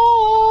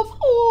of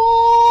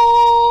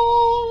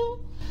all.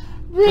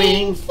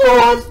 Bring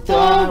forth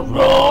the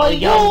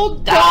royal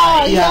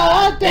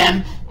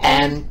diadem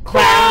and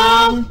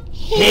crown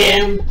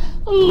him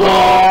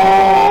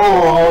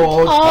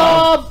Lord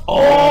of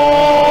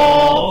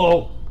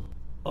all.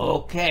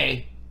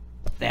 Okay,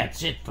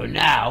 that's it for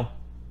now.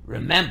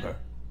 Remember,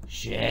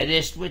 share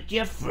this with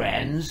your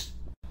friends.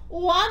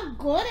 Oh, I'm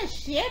gonna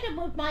share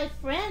them with my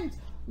friends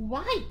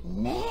right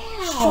now.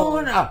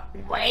 Shauna,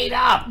 wait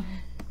up.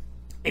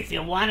 If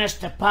you want us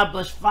to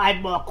publish 5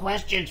 more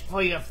questions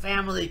for your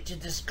family to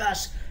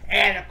discuss,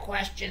 add a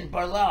question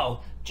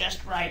below.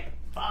 Just write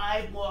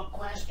 5 more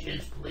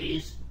questions,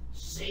 please.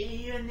 See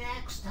you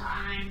next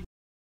time.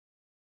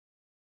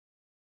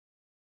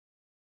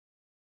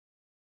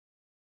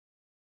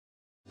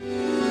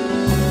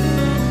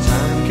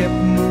 Time kept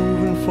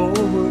moving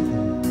forward.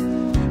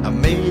 I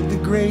made the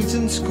grades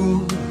in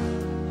school.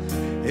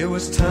 It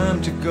was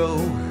time to go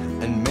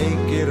and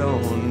make it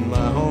on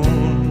my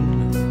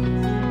own.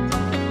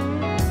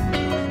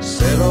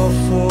 Set off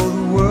for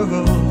the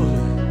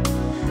world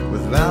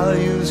with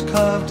values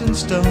carved in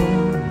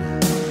stone.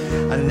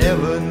 I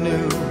never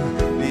knew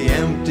the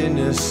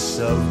emptiness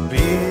of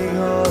being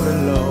all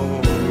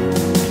alone.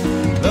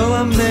 Though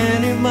I'm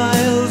many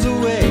miles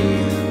away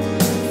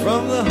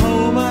from the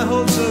home I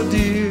hold so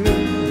dear,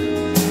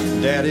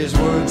 Daddy's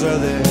words are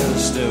there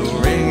still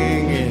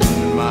ringing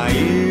in my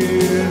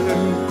ear.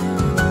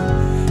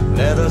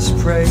 Let us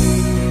pray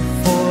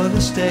for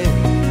this day,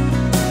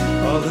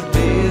 or the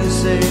day of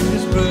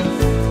Savior's birth.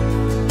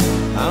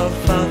 Our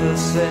Father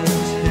sent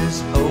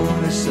His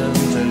only Son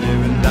to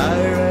live and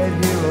die right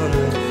here on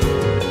earth.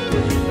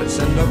 Let's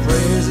send our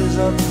praises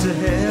up to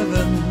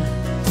heaven